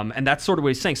 And that's sort of what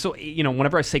he's saying. So,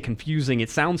 whenever I say confusing, it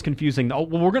sounds confusing. Oh,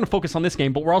 well, we're going to focus on this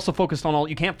game, but we're also focused on all.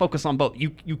 You can't focus on both.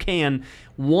 You can.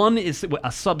 One is a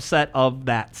subset of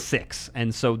that 6.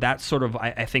 And so that's sort of,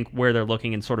 I think, where they're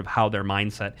looking and sort of how their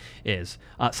mindset is.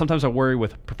 Sometimes I worry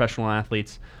with professional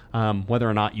athletes whether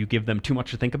or not you give them too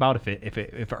much to think about if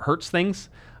it hurts things.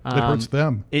 It hurts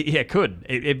them. It could.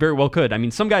 It very well could. I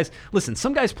mean, some guys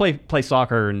play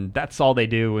soccer and that's all they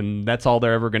do and that's all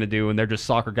they're ever going to do and they're just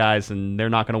soccer guys and they're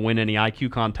not going to win any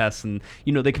IQ contests and,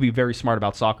 they could be very smart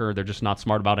about soccer. They're just not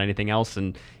smart about anything else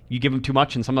and you give them too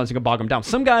much and sometimes you can bog them down.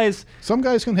 Some guys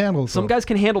can handle it. Some guys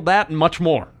can handle that and much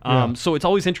more. So it's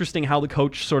always interesting how the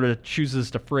coach sort of chooses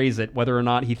to phrase it, whether or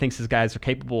not he thinks his guys are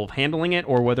capable of handling it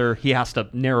or whether he has to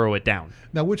narrow it down.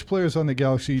 Now, which players on the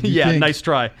Galaxy nice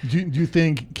try. Do you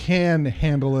think can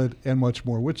handle it and much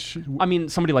more. Which I mean,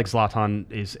 somebody like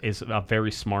Zlatan is a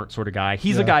very smart sort of guy.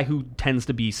 He's a guy who tends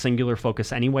to be singular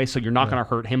focus anyway, so you're not going to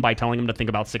hurt him by telling him to think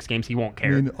about 6 games. He won't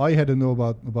care. I mean, I had to know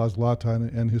about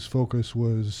Zlatan, and his focus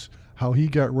was how he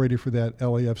got ready for that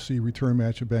LAFC return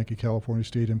match at Bank of California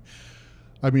Stadium.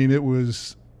 I mean, it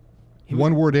was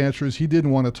one-word answers. He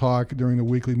didn't want to talk during the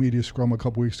weekly media scrum a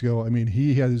couple weeks ago. I mean,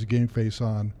 he had his game face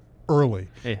on early.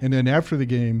 Yeah. And then after the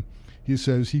game, he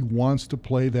says he wants to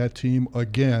play that team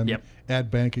again at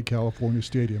Bank of California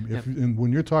Stadium. And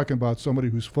when you're talking about somebody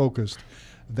who's focused,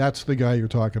 that's the guy you're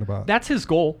talking about. That's his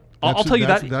goal. I'll tell you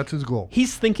that. That's his goal.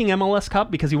 He's thinking MLS Cup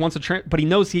because he wants to, but he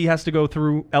knows he has to go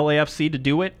through LAFC to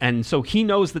do it, and so he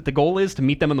knows that the goal is to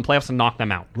meet them in the playoffs and knock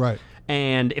them out. Right.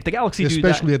 And if the Galaxy do that,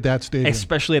 especially at that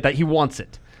stadium, he wants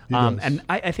it. And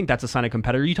I think that's a sign of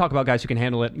competitor. You talk about guys who can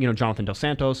handle it. You know, Jonathan Dos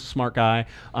Santos, a smart guy.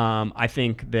 I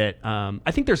think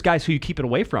there's guys who you keep it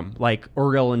away from, like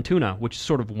Uriel Antuna, which is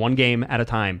sort of one game at a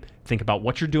time. Think about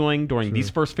what you're doing during these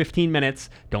first 15 minutes.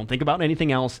 Don't think about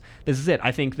anything else. This is it.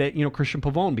 I think that, Christian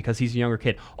Pavone, because he's a younger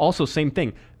kid. Also, same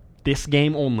thing. This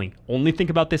game only. Only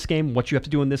think about this game, what you have to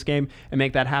do in this game, and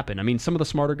make that happen. I mean, some of the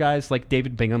smarter guys like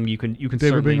David Bingham, you can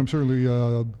David Bingham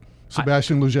certainly.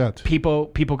 Sebastian Lletget.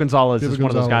 Pipo Gonzalez is one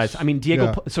of those guys. I mean,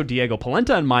 Diego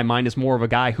Polenta, in my mind, is more of a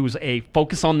guy who's a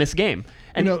focus on this game.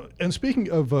 And and speaking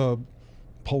of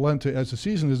Polenta, as the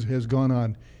season has gone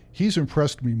on, he's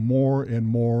impressed me more and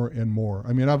more and more.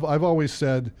 I mean, I've always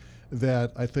said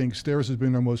that I think Steres has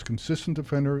been our most consistent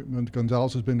defender, and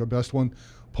Gonzalez has been the best one.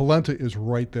 Polenta is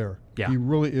right there. Yeah. He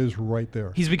really is right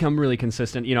there. He's become really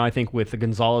consistent. I think with the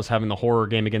Gonzalez having the horror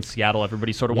game against Seattle,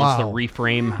 everybody sort of wants to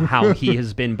reframe how he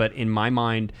has been. But in my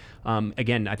mind,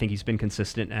 again, I think he's been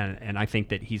consistent, and I think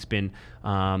that he's been,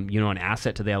 an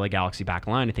asset to the LA Galaxy back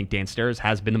line. I think Dan Steres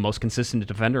has been the most consistent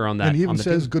defender on that. And he even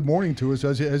says good morning to us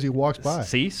as he walks by.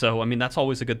 See? So, I mean, that's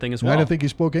always a good thing as well. I don't think he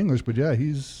spoke English, but yeah,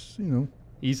 he's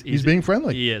being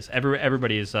friendly. He is.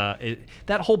 Everybody is.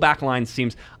 That whole back line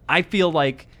seems. I feel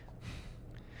like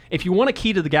if you want a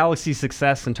key to the Galaxy's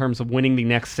success in terms of winning the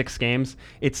next 6 games,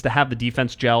 it's to have the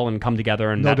defense gel and come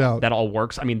together, and that all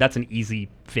works. I mean, that's an easy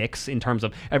fix in terms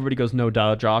of everybody goes, no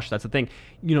duh, Josh. That's the thing.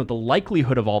 The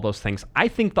likelihood of all those things, I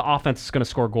think the offense is going to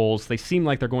score goals. They seem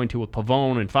like they're going to with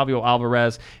Pavone and Fabio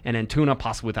Alvarez and Antuna,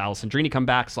 possibly with Alessandrini come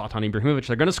back, Zlatan Ibrahimovic.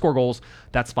 They're going to score goals.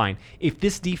 That's fine. If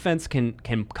this defense can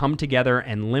come together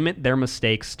and limit their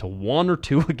mistakes to 1 or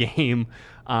 2 a game,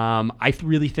 I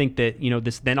really think that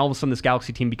then all of a sudden this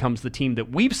Galaxy team becomes the team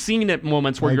that we've seen at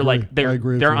moments where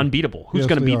they're unbeatable. Who's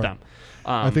going to beat them?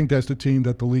 I think that's the team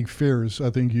that the league fears. I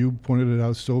think you pointed it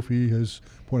out. Sophie has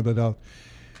pointed that out.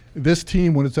 This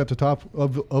team, when it's at the top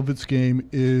of its game,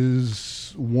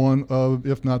 is one of,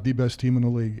 if not the best team in the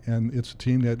league. And it's a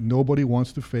team that nobody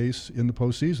wants to face in the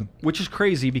postseason. Which is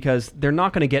crazy because they're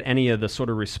not going to get any of the sort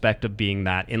of respect of being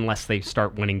that unless they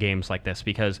start winning games like this,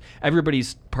 because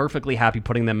everybody's perfectly happy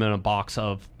putting them in a box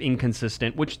of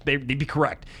inconsistent, which they'd be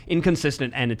correct,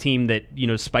 inconsistent, and a team that,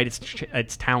 despite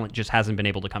its talent, just hasn't been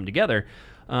able to come together.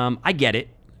 I get it.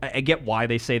 I get why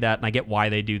they say that, and I get why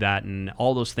they do that, and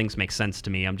all those things make sense to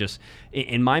me. I'm just,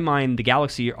 in my mind, the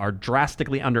Galaxy are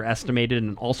drastically underestimated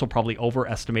and also probably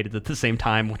overestimated at the same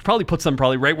time, which probably puts them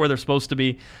right where they're supposed to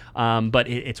be. But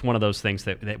it's one of those things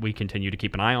that we continue to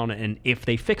keep an eye on, and if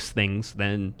they fix things,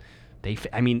 then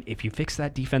if you fix the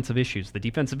defensive issues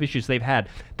they've had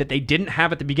that they didn't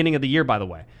have at the beginning of the year, by the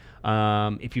way.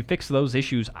 If you fix those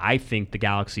issues, I think the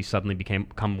Galaxy suddenly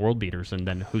become world beaters, and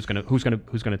then who's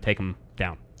gonna take them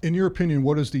down? In your opinion,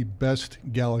 what is the best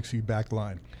Galaxy back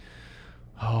line?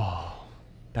 Oh,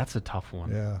 that's a tough one.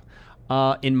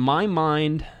 Yeah. In my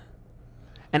mind,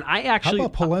 and I actually... How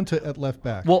about Polenta at left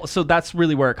back? Well, so that's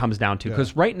really where it comes down to,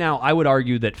 because right now I would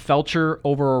argue that Felcher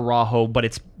over Araujo, but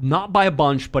it's not by a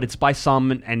bunch, but it's by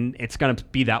some, and it's going to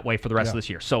be that way for the rest of this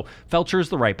year. So Felcher is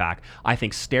the right back. I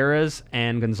think Steres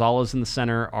and Gonzalez in the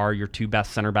center are your 2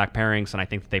 best center back pairings, and I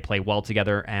think that they play well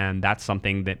together, and that's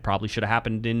something that probably should have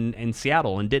happened in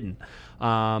Seattle and didn't.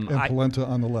 Polenta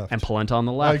on the left. And Polenta on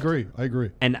the left. I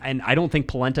agree. And I don't think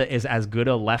Polenta is as good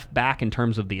a left back in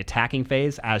terms of the attacking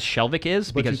phase as Shelvik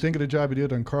is. But you think of the job he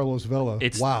did on Carlos Vela.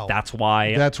 Wow. That's why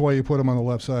you put him on the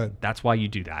left side. That's why you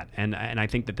do that. And I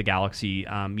think that the Galaxy,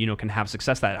 can have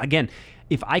success. That again,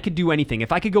 if I could do anything,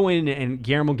 if I could go in and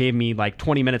Guillermo gave me like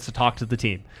 20 minutes to talk to the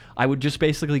team, I would just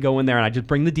basically go in there and I just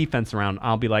bring the defense around.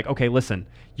 I'll be like, okay, listen,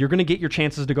 you're going to get your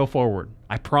chances to go forward.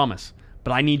 I promise.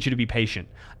 but I need you to be patient.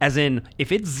 As in,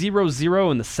 if it's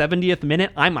 0-0 in the 70th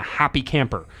minute, I'm a happy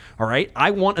camper, all right?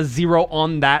 I want a 0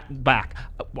 on that back.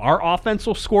 Our offense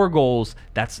will score goals.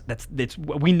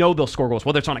 We know they'll score goals,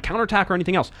 whether it's on a counterattack or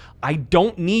anything else. I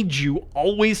don't need you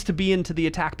always to be into the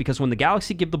attack, because when the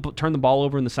Galaxy turn the ball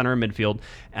over in the center of midfield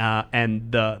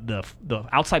and the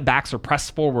outside backs are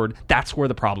pressed forward, that's where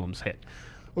the problems hit.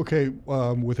 Okay,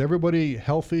 with everybody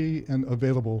healthy and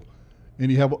available,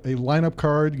 and you have a lineup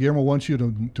card, Guillermo wants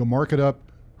you to mark it up.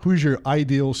 Who's your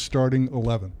ideal starting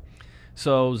 11?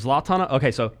 So Zlatan.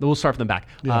 Okay, so we'll start from the back.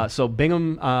 Yeah. So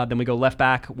Bingham. Then we go left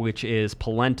back, which is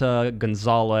Polenta,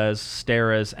 Gonzalez,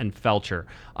 Steres, and Felcher.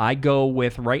 I go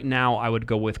with right now. I would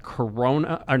go with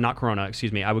Corona, or not Corona.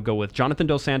 Excuse me. I would go with Jonathan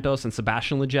Dos Santos and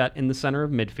Sebastian Lletget in the center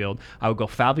of midfield. I would go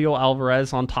Fabio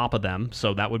Alvarez on top of them,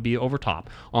 so that would be over top.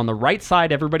 On the right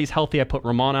side, everybody's healthy. I put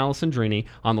Ramon Alessandrini.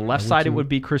 On the left side, it would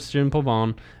be Christian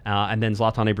Pavon, and then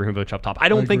Zlatan Ibrahimovic up top. I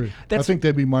think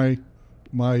that'd be my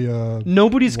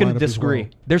nobody's going to disagree.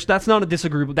 Well. That's not a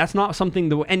disagreeable. That's not something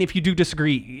that. And if you do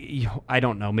disagree, I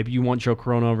don't know. Maybe you want Joe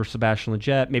Corona over Sebastian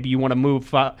Lletget. Maybe you want to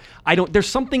move. I don't. There's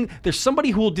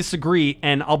somebody who will disagree,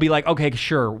 and I'll be like, okay,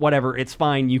 sure, whatever, it's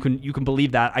fine. You can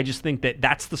believe that. I just think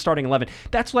that's the starting 11.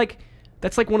 That's like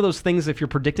one of those things. If you're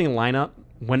predicting a lineup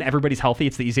when everybody's healthy,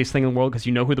 it's the easiest thing in the world because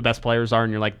you know who the best players are,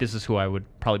 and you're like, this is who I would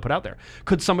probably put out there.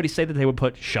 Could somebody say that they would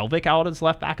put Shelvik out as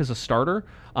left back as a starter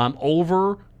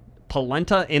over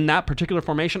Polenta in that particular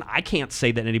formation? I can't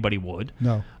say that anybody would.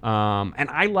 No. And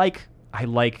I like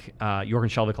Jorgen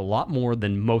Shelvik a lot more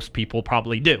than most people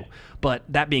probably do. But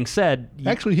that being said,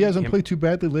 actually, he hasn't played too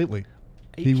badly lately.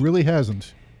 He really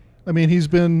hasn't. I mean, he's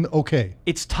been okay.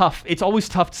 It's tough. It's always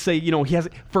tough to say. He has.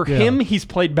 For him, he's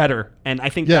played better, and I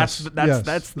think that's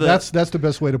the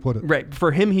best way to put it. Right.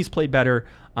 For him, he's played better.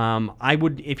 I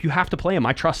would, if you have to play him,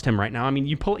 I trust him right now. I mean,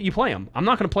 you play him. I'm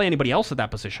not going to play anybody else at that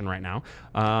position right now.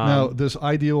 Now, this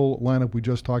ideal lineup we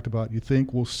just talked about, you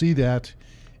think we'll see that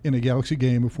in a Galaxy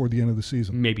game before the end of the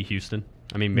season? Maybe Houston.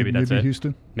 I mean, maybe that's it.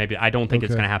 Houston? Maybe. I don't think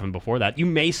it's going to happen before that. You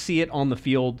may see it on the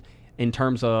field in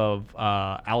terms of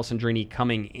Alessandrini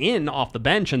coming in off the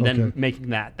bench and then making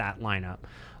that lineup.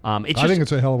 I think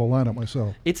it's a hell of a lineup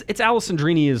myself. It's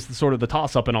Alessandrini is sort of the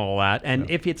toss-up and all that. And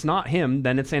if it's not him,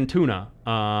 then it's Antuna.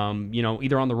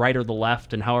 Either on the right or the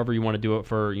left, and however you want to do it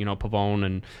for Pavone.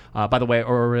 And by the way,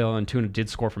 Aurelio Antuna did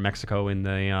score for Mexico in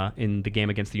the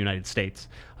game against the United States.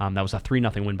 That was a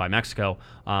 3-0 win by Mexico.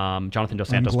 Jonathan Dos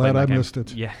Santos. I'm glad played I that missed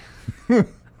it. Yeah.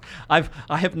 I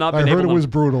have not been I able heard to, it was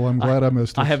brutal. I'm glad I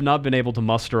missed it. I have not been able to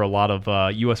muster a lot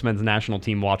of U.S. men's national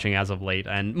team watching as of late,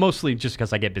 and mostly just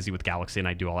because I get busy with Galaxy and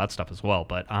I do all that stuff as well.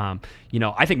 But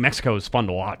I think Mexico is fun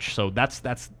to watch, so that's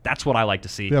what I like to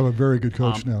see. They have a very good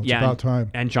coach now. It's about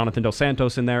time. And Jonathan Dos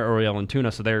Santos in there, Aurelio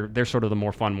Antuna, so they're sort of the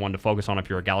more fun one to focus on if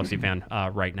you're a Galaxy fan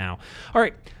right now. All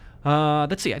right,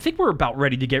 let's see. I think we're about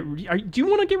ready to get. Do you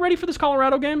want to get ready for this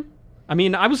Colorado game? I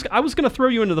mean, I was going to throw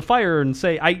you into the fire and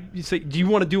say, do you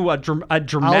want to do a dramatic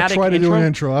intro? I'll try to do an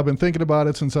intro. I've been thinking about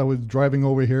it since I was driving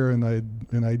over here, and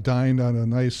I dined on a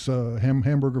nice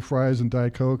hamburger, fries, and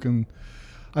Diet Coke, and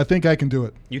I think I can do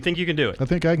it. You think you can do it? I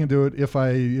think I can do it. If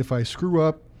I screw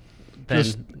up, then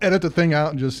just edit the thing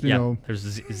out and just, you know.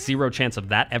 There's zero chance of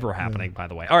that ever happening, by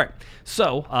the way. All right.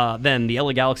 So then the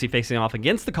LA Galaxy facing off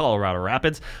against the Colorado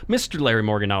Rapids. Mr. Larry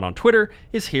Morgan out on Twitter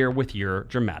is here with your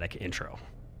dramatic intro.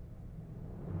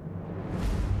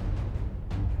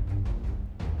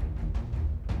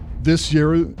 This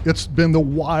year, it's been the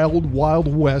wild,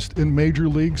 wild west in Major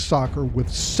League Soccer with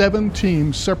 7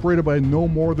 teams separated by no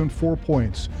more than 4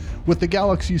 points. With the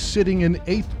Galaxy sitting in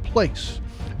 8th place,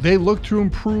 they look to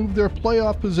improve their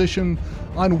playoff position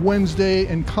on Wednesday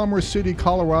in Commerce City,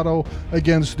 Colorado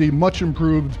against the much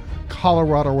improved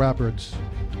Colorado Rapids.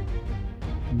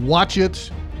 Watch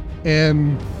it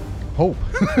and hope.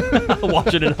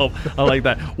 Watch it and hope. I like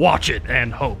that. Watch it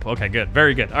and hope. Okay, good.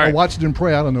 Very good. All right. I'll watch it and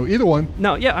pray. I don't know. Either one.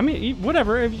 No, yeah. I mean,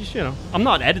 whatever. I'm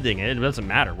not editing it. It doesn't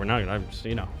matter. We're not.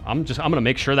 I'm going to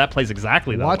make sure that plays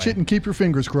exactly that way. Watch it and keep your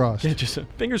fingers crossed. Yeah, just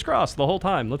fingers crossed the whole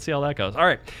time. Let's see how that goes. All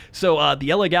right. So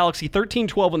the LA Galaxy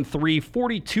 13-12-3,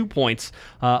 42 points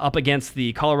up against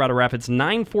the Colorado Rapids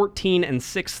 9-14 and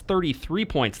 6, 33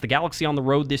 points. The Galaxy on the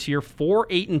road this year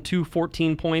 4-8-2,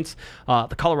 14 points.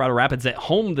 The Colorado Rapids at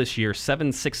home this year here,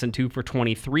 7-6-2 for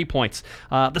 23 points.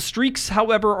 The streaks,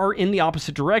 however, are in the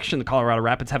opposite direction. The Colorado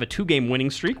Rapids have a 2-game winning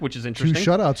streak, which is interesting.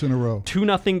 2 shutouts in a row.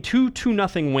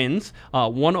 2-0 wins,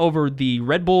 one over the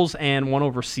Red Bulls and one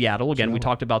over Seattle. Again, we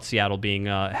talked about Seattle being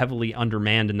heavily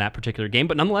undermanned in that particular game,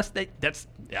 but nonetheless, that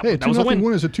was a 2-0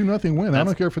 win is a 2-0 win. I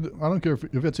don't care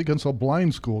if it's against a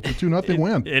blind school. It's a 2-0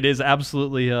 win. It is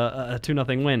absolutely a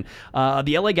 2-0 win.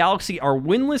 The LA Galaxy are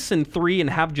winless in 3 and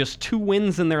have just 2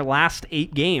 wins in their last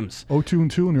 8 games.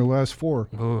 0-2-2 in their last 4.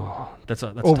 Oh, that's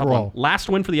a tough Overall. one. Last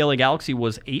win for the LA Galaxy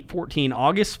was 8-14,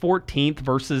 August 14th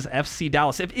versus FC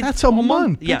Dallas. That's a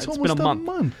month. Yeah, That's it's almost been a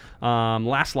month.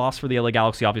 Last loss for the LA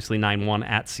Galaxy, obviously 9-1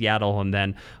 at Seattle, and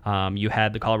then you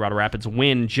had the Colorado Rapids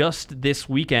win just this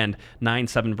weekend,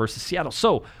 9-7 versus Seattle.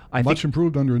 So I Much think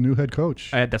improved under a new head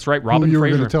coach. that's right, Robin Who you were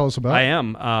Fraser. going to tell us about? I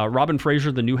am. Robin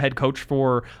Fraser, the new head coach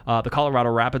for the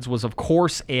Colorado Rapids, was of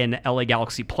course an LA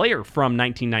Galaxy player from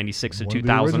 1996 to One of 2000.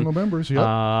 the original members,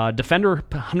 yep. Defender,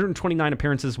 129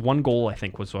 appearances, 1 goal, I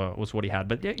think was what he had.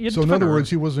 But So in other words,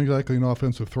 he wasn't exactly an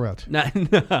offensive threat.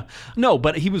 no,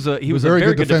 but he was a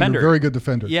very good defender. Very good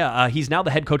defender. Yeah, he's now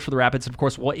the head coach for the Rapids. Of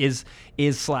course, what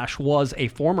was a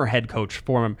former head coach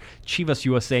for Chivas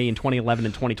USA in 2011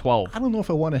 and 2012. I don't know if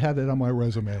I want to have that on my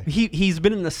resume. He's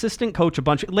been an assistant coach a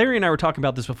bunch. Larry and I were talking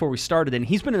about this before we started, and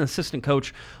he's been an assistant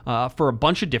coach for a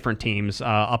bunch of different teams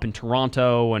up in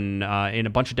Toronto and in a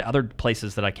bunch of other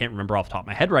places that I can't remember off the top of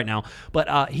my head right now.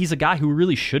 But he's a guy who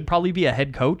really should probably be a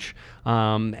head coach,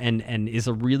 and is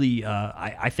a really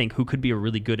I think who could be a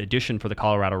really good addition for the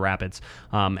Colorado Rapids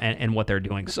and what they're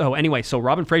doing. So anyway,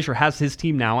 Robin Fraser has his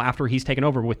team now after he's taken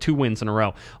over with 2 wins in a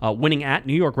row, winning at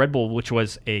New York Red Bull, which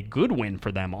was a good win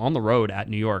for them on the road at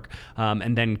New York,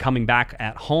 and then coming back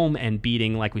at home and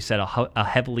beating, like we said, a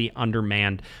heavily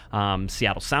undermanned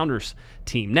Seattle Sounders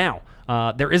team. Now,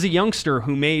 there is a youngster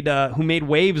who made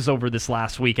waves over this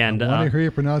last weekend. I want to hear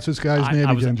you pronounce this guy's name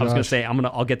again, Josh. I was going to say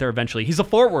I'll get there eventually. He's a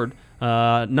forward,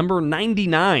 number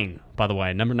 99, by the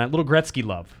way, number 9, little Gretzky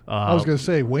love. I was going to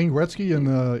say Wayne Gretzky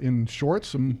in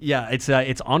shorts. Yeah, it's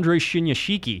Andrei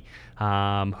Shinyashiki,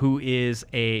 who is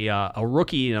a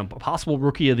rookie, a possible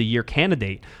Rookie of the Year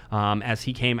candidate, as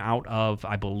he came out of,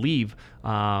 I believe,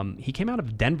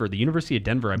 Denver, the University of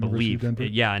Denver, I believe. Denver.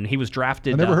 Yeah, and he was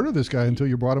drafted. I never heard of this guy until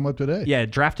you brought him up today. Yeah,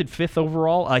 drafted 5th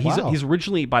overall. Wow. He's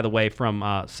originally, by the way,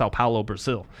 from Sao Paulo,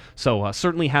 Brazil. So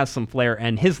certainly has some flair,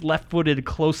 and his left-footed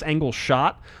close angle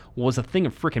shot was a thing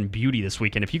of freaking beauty this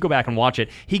weekend. If you go back and watch it,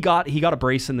 he got a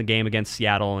brace in the game against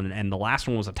Seattle, and the last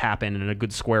one was a tap in and a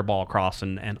good square ball across,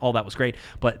 and all that was great.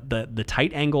 But the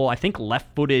tight angle, I think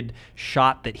left-footed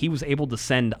shot that he was able to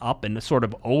send up and sort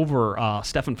of over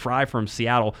Stephen Fry from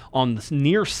Seattle on the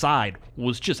near side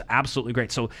was just absolutely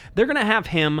great. So they're going to have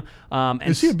him. And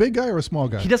is he a big guy or a small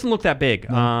guy? He doesn't look that big.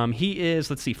 No. He is,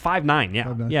 5'9". Yeah,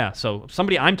 5'9". Yeah. So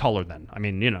somebody I'm taller than. I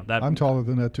mean, that I'm taller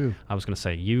than that too. I was going to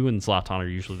say you and Zlatan are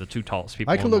usually the 2 tallest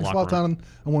people. I can look Zlatan.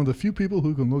 I'm one of the few people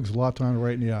who can look Zlatan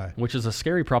right in the eye. Which is a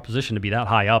scary proposition to be that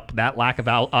high up, that lack of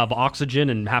oxygen,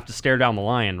 and have to stare down the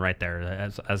lion right there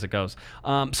as it goes.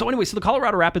 So anyway, the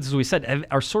Colorado Rapids, as we said,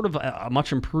 are sort of a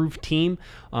much improved team.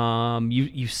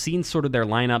 You've seen sort of their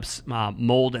lineups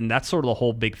mold, and that's sort of the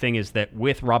whole big thing is that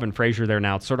with Robin Fraser there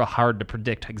now, it's sort of hard to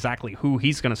predict exactly who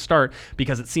he's going to start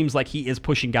because it seems like he is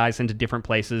pushing guys into different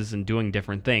places and doing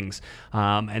different things.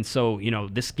 And so,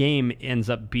 this game ends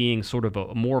up being sort of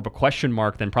more of a question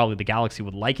mark than probably the Galaxy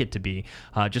would like it to be,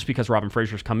 just because Robin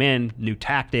Fraser's come in, new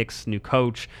tactics, new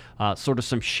coach, sort of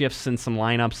some shifts in some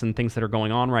lineups and things that are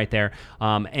going on right there.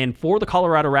 And for the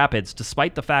Colorado Rapids,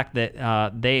 despite the fact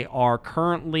that they are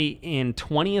currently in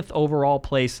 20th overall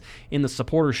place in the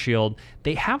Supporters Shield,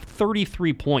 they have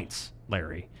 33 points,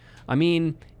 Larry. I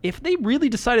mean, if they really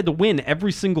decided to win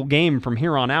every single game from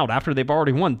here on out after they've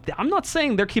already won, I'm not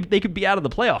saying they could be out of the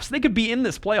playoffs. They could be in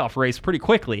this playoff race pretty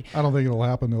quickly. I don't think it'll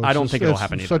happen, though. I don't think it'll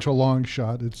happen either. It's such a long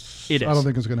shot. It is. I don't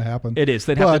think it's going to happen. It is.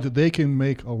 But they can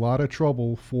make a lot of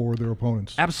trouble for their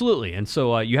opponents. Absolutely. And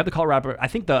so you have the Colorado. I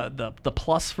think the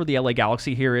plus for the LA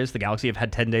Galaxy here is the Galaxy have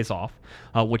had 10 days off,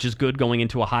 which is good going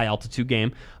into a high-altitude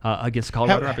game against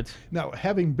Colorado Rapids. Now,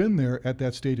 having been there at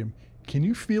that stadium, can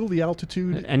you feel the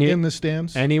altitude in the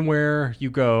stands? Anywhere you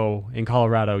go in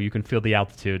Colorado, you can feel the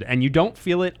altitude. And you don't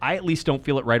feel it, I at least don't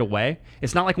feel it right away.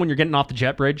 It's not like when you're getting off the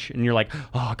jet bridge and you're like,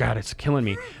 oh, God, it's killing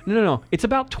me. No. It's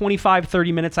about 25,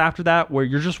 30 minutes after that where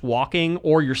you're just walking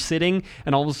or you're sitting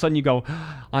and all of a sudden you go,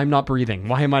 I'm not breathing.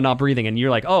 Why am I not breathing? And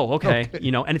you're like, oh, okay.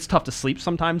 And it's tough to sleep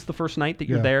sometimes the first night that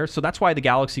you're there. So that's why the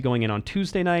Galaxy going in on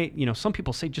Tuesday night, some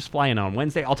people say just fly in on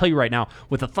Wednesday. I'll tell you right now,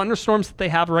 with the thunderstorms that they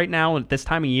have right now at this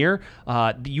time of year,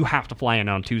 you have to fly in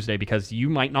on Tuesday, because you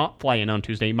might not fly in on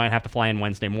Tuesday. You might have to fly in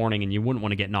Wednesday morning, and you wouldn't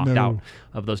want to get knocked out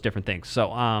of those different things. So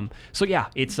yeah,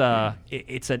 it's a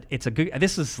good.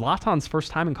 This is Zlatan's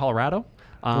first time in Colorado.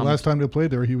 The last time they played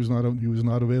there, he was not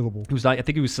available. I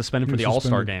think he was suspended for the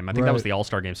All-Star game. I think that was the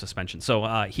All-Star game suspension.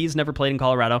 So he's never played in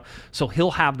Colorado, so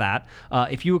he'll have that.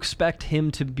 If you expect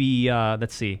him to be,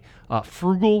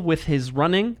 frugal with his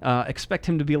running, expect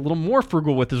him to be a little more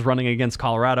frugal with his running against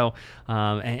Colorado,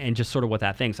 and just sort of what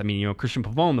that thinks. I mean, Christian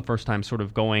Pavone, the first time sort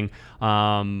of going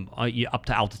up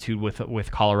to altitude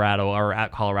with Colorado, or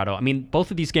at Colorado. I mean, both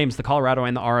of these games, the Colorado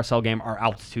and the RSL game, are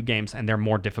altitude games, and they're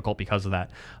more difficult because of that.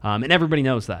 And everybody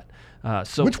knows that.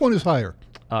 So which one is higher?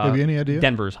 Have you any idea?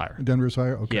 Denver is higher. Denver is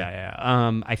higher? Okay.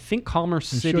 Yeah. I think Commerce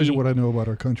City... It shows you what I know about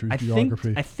our country's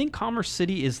geography. I think Commerce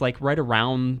City is like right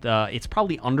around... it's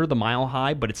probably under the mile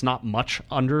high, but it's not much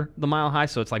under the mile high,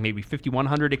 so it's like maybe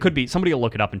 5,100. It could be. Somebody will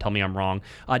look it up and tell me I'm wrong.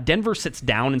 Denver sits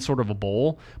down in sort of a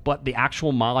bowl, but the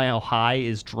actual mile high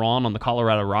is drawn on the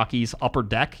Colorado Rockies upper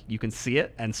deck. You can see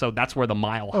it, and so that's where the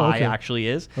mile high actually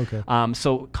is. Okay.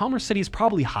 So Commerce City is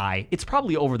probably high. It's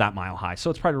probably over that mile high, so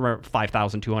it's probably around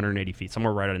 5,280 feet,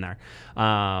 somewhere right in there.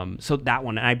 So that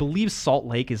one, and I believe Salt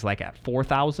Lake is like at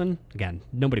 4,000. Again,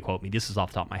 nobody quote me. This is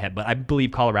off the top of my head, but I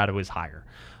believe Colorado is higher.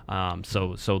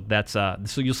 So that's so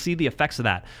you'll see the effects of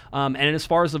that. And as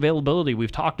far as availability,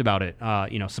 we've talked about it.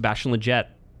 Sebastian Lletget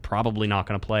probably not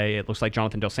going to play. It looks like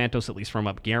Jonathan Dos Santos, at least from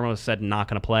up Guillermo, said not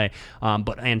going to play.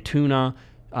 But Antuna,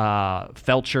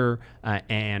 Felcher,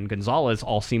 and Gonzalez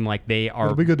all seem like they are.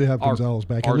 It'll be good to have Gonzalez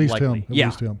back. At least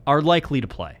him. Are likely to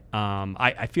play.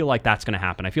 I feel like that's going to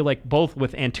happen. I feel like both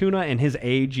with Antuna and his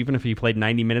age, even if he played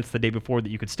 90 minutes the day before, that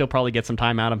you could still probably get some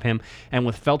time out of him. And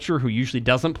with Felcher, who usually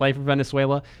doesn't play for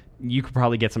Venezuela, you could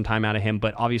probably get some time out of him.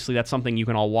 But obviously that's something you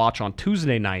can all watch on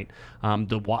Tuesday night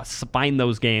to find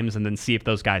those games and then see if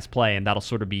those guys play. And that'll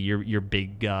sort of be your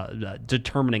big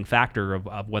determining factor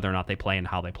of whether or not they play and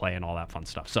how they play and all that fun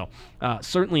stuff. So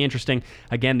certainly interesting.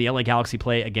 Again, the LA Galaxy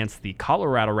play against the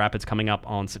Colorado Rapids coming up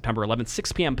on September 11th,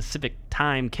 6 p.m. Pacific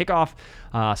time kickoff.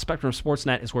 Spectrum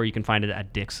Sportsnet is where you can find it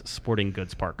at Dick's Sporting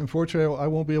Goods Park. Unfortunately, I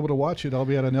won't be able to watch it. I'll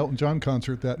be at an Elton John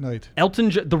concert that night.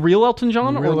 The real Elton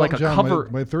John, or like a cover?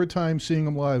 My third time seeing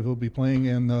him live. He'll be playing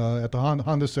at the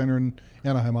Honda Center in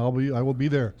Anaheim. I will be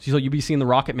there. So you'll be seeing the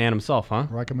Rocket Man himself, huh?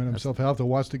 Rocket Man himself. I'll have to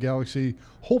watch the Galaxy.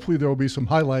 Hopefully there will be some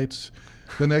highlights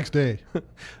the next day.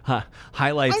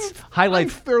 Highlights. I'm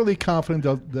fairly confident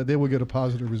that they will get a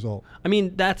positive result. I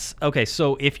mean, that's okay.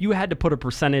 So if you had to put a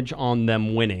percentage on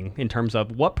them winning, in terms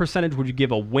of what percentage would you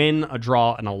give a win, a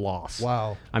draw, and a loss?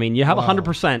 Wow. I mean, you have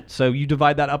 100%, so you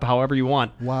divide that up however you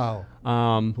want. Wow.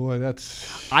 Boy,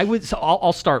 that's. I would. So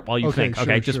I'll start while you think.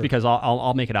 Okay, just because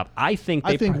I'll make it up. I think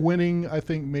winning. I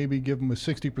think maybe give them a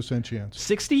 60% chance.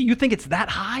 60? You think it's that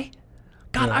high?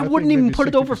 God, Yeah, I I wouldn't think even maybe put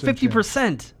it over 60%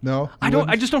 50%. No, I don't.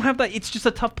 I just don't have that. It's just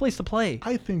a tough place to play.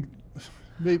 I think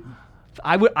maybe.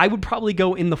 I would probably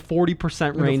go in the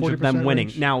 40% range of them winning.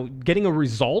 range? Now, getting a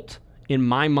result in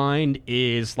my mind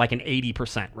is like an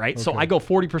 80%, right? So I go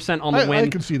 40% on the win, I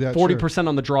can see that, 40%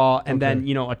 on the draw, and then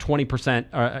Okay. a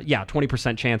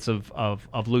 20% chance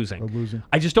of losing. Of losing.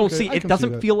 I just don't Okay, see I it. can see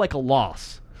Doesn't that. feel like a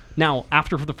loss. Now,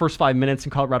 after for the first 5 minutes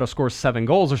and Colorado scores 7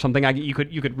 goals or something, you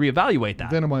could reevaluate that.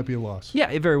 Then it might be a loss.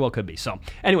 Yeah, it very well could be. So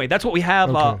anyway, that's what we have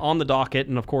Okay. on the docket.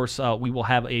 And of course, we will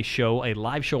have a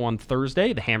live show on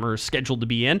Thursday. The Hammer is scheduled to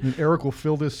be in. And Eric will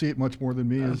fill this seat much more than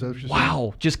me. Is that what you're saying?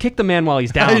 Wow, just kick the man while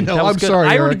he's down. I know, That was I'm good. sorry,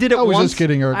 I already Eric. did it I was once. just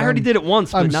kidding, Eric. I already did it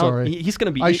once, but I'm now sorry. he's going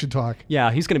to be. I should talk.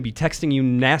 Yeah, he's going to be texting you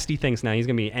nasty things now. He's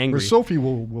going to be angry. Or Sophie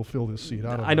will fill this seat.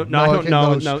 I don't know. I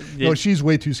don't know. No, she's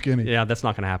way too skinny. Yeah, that's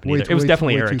not going to happen Way either. too- It was way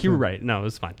definitely too Eric. You were thin. right. No, it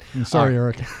was fine. Sorry,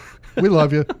 Eric. We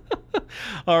love you.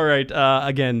 All right.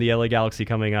 Again, the LA Galaxy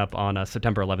coming up on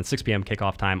September 11th, 6 p.m.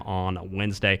 kickoff time on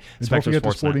Wednesday. And don't forget the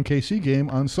Sportsnet. Sporting KC game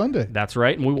on Sunday. That's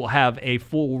right. And we will have a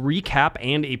full recap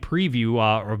and a preview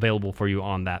available for you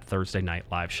on that Thursday night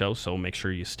live show. So make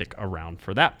sure you stick around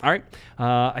for that. All right.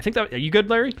 I think that. Are you good,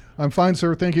 Larry? I'm fine,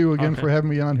 sir. Thank you again for having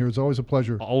me on here. It's always a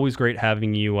pleasure. Always great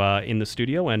having you in the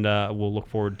studio, and we'll look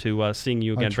forward to seeing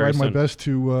you again I very tried soon. my best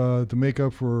to make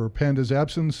up for Panda's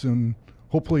absence, and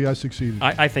hopefully I succeeded.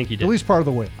 I think you did. At least part of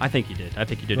the way. I think you did. I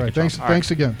think you did All a right, good thanks. job. All right.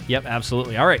 Thanks again. Yep,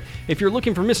 absolutely. All right. If you're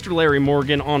looking for Mr. Larry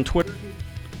Morgan on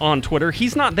Twitter,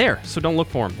 he's not there, so don't look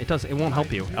for him. It won't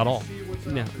help you at all.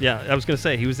 Yeah. I was gonna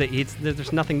say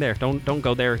there's nothing there. Don't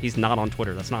go there. He's not on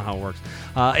Twitter. That's not how it works.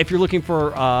 If you're looking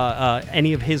for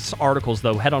any of his articles,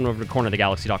 though, head on over to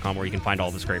cornerofthegalaxy.com where you can find all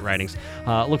of his great writings.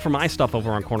 Look for my stuff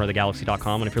over on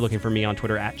cornerofthegalaxy.com, and if you're looking for me on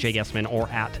Twitter at @JGuessman or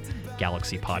at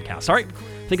Galaxy Podcast. All right,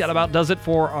 I think that about does it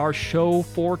for our show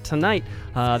for tonight.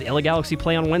 The LA Galaxy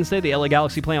play on Wednesday, the LA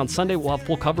Galaxy play on Sunday. We'll have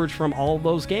full coverage from all of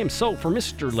those games. So for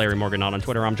Mr. Larry Morgan on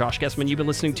Twitter, I'm Josh Guessman. You've been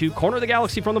listening to Corner of the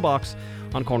Galaxy from the Box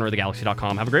on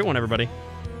cornerofthegalaxy.com. Have a great one, everybody.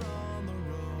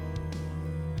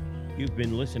 You've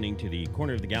been listening to the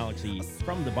Corner of the Galaxy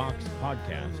from the Box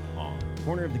podcast on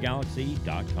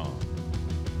cornerofthegalaxy.com.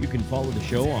 You can follow the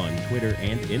show on Twitter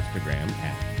and Instagram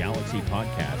at Galaxy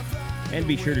Podcast. And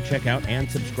be sure to check out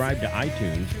and subscribe to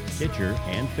iTunes, Stitcher,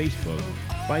 and Facebook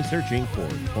by searching for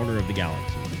Corner of the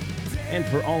Galaxy. And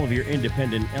for all of your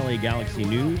independent LA Galaxy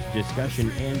news, discussion,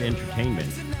 and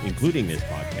entertainment, including this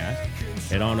podcast,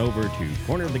 head on over to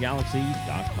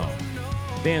cornerofthegalaxy.com.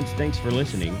 Fans, thanks for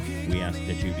listening. We ask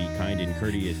that you be kind and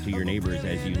courteous to your neighbors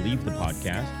as you leave the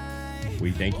podcast.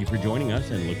 We thank you for joining us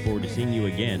and look forward to seeing you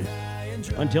again.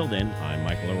 Until then, I'm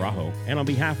Michael Araujo, and on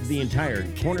behalf of the entire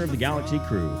Corner of the Galaxy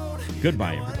crew,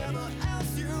 goodbye, everybody.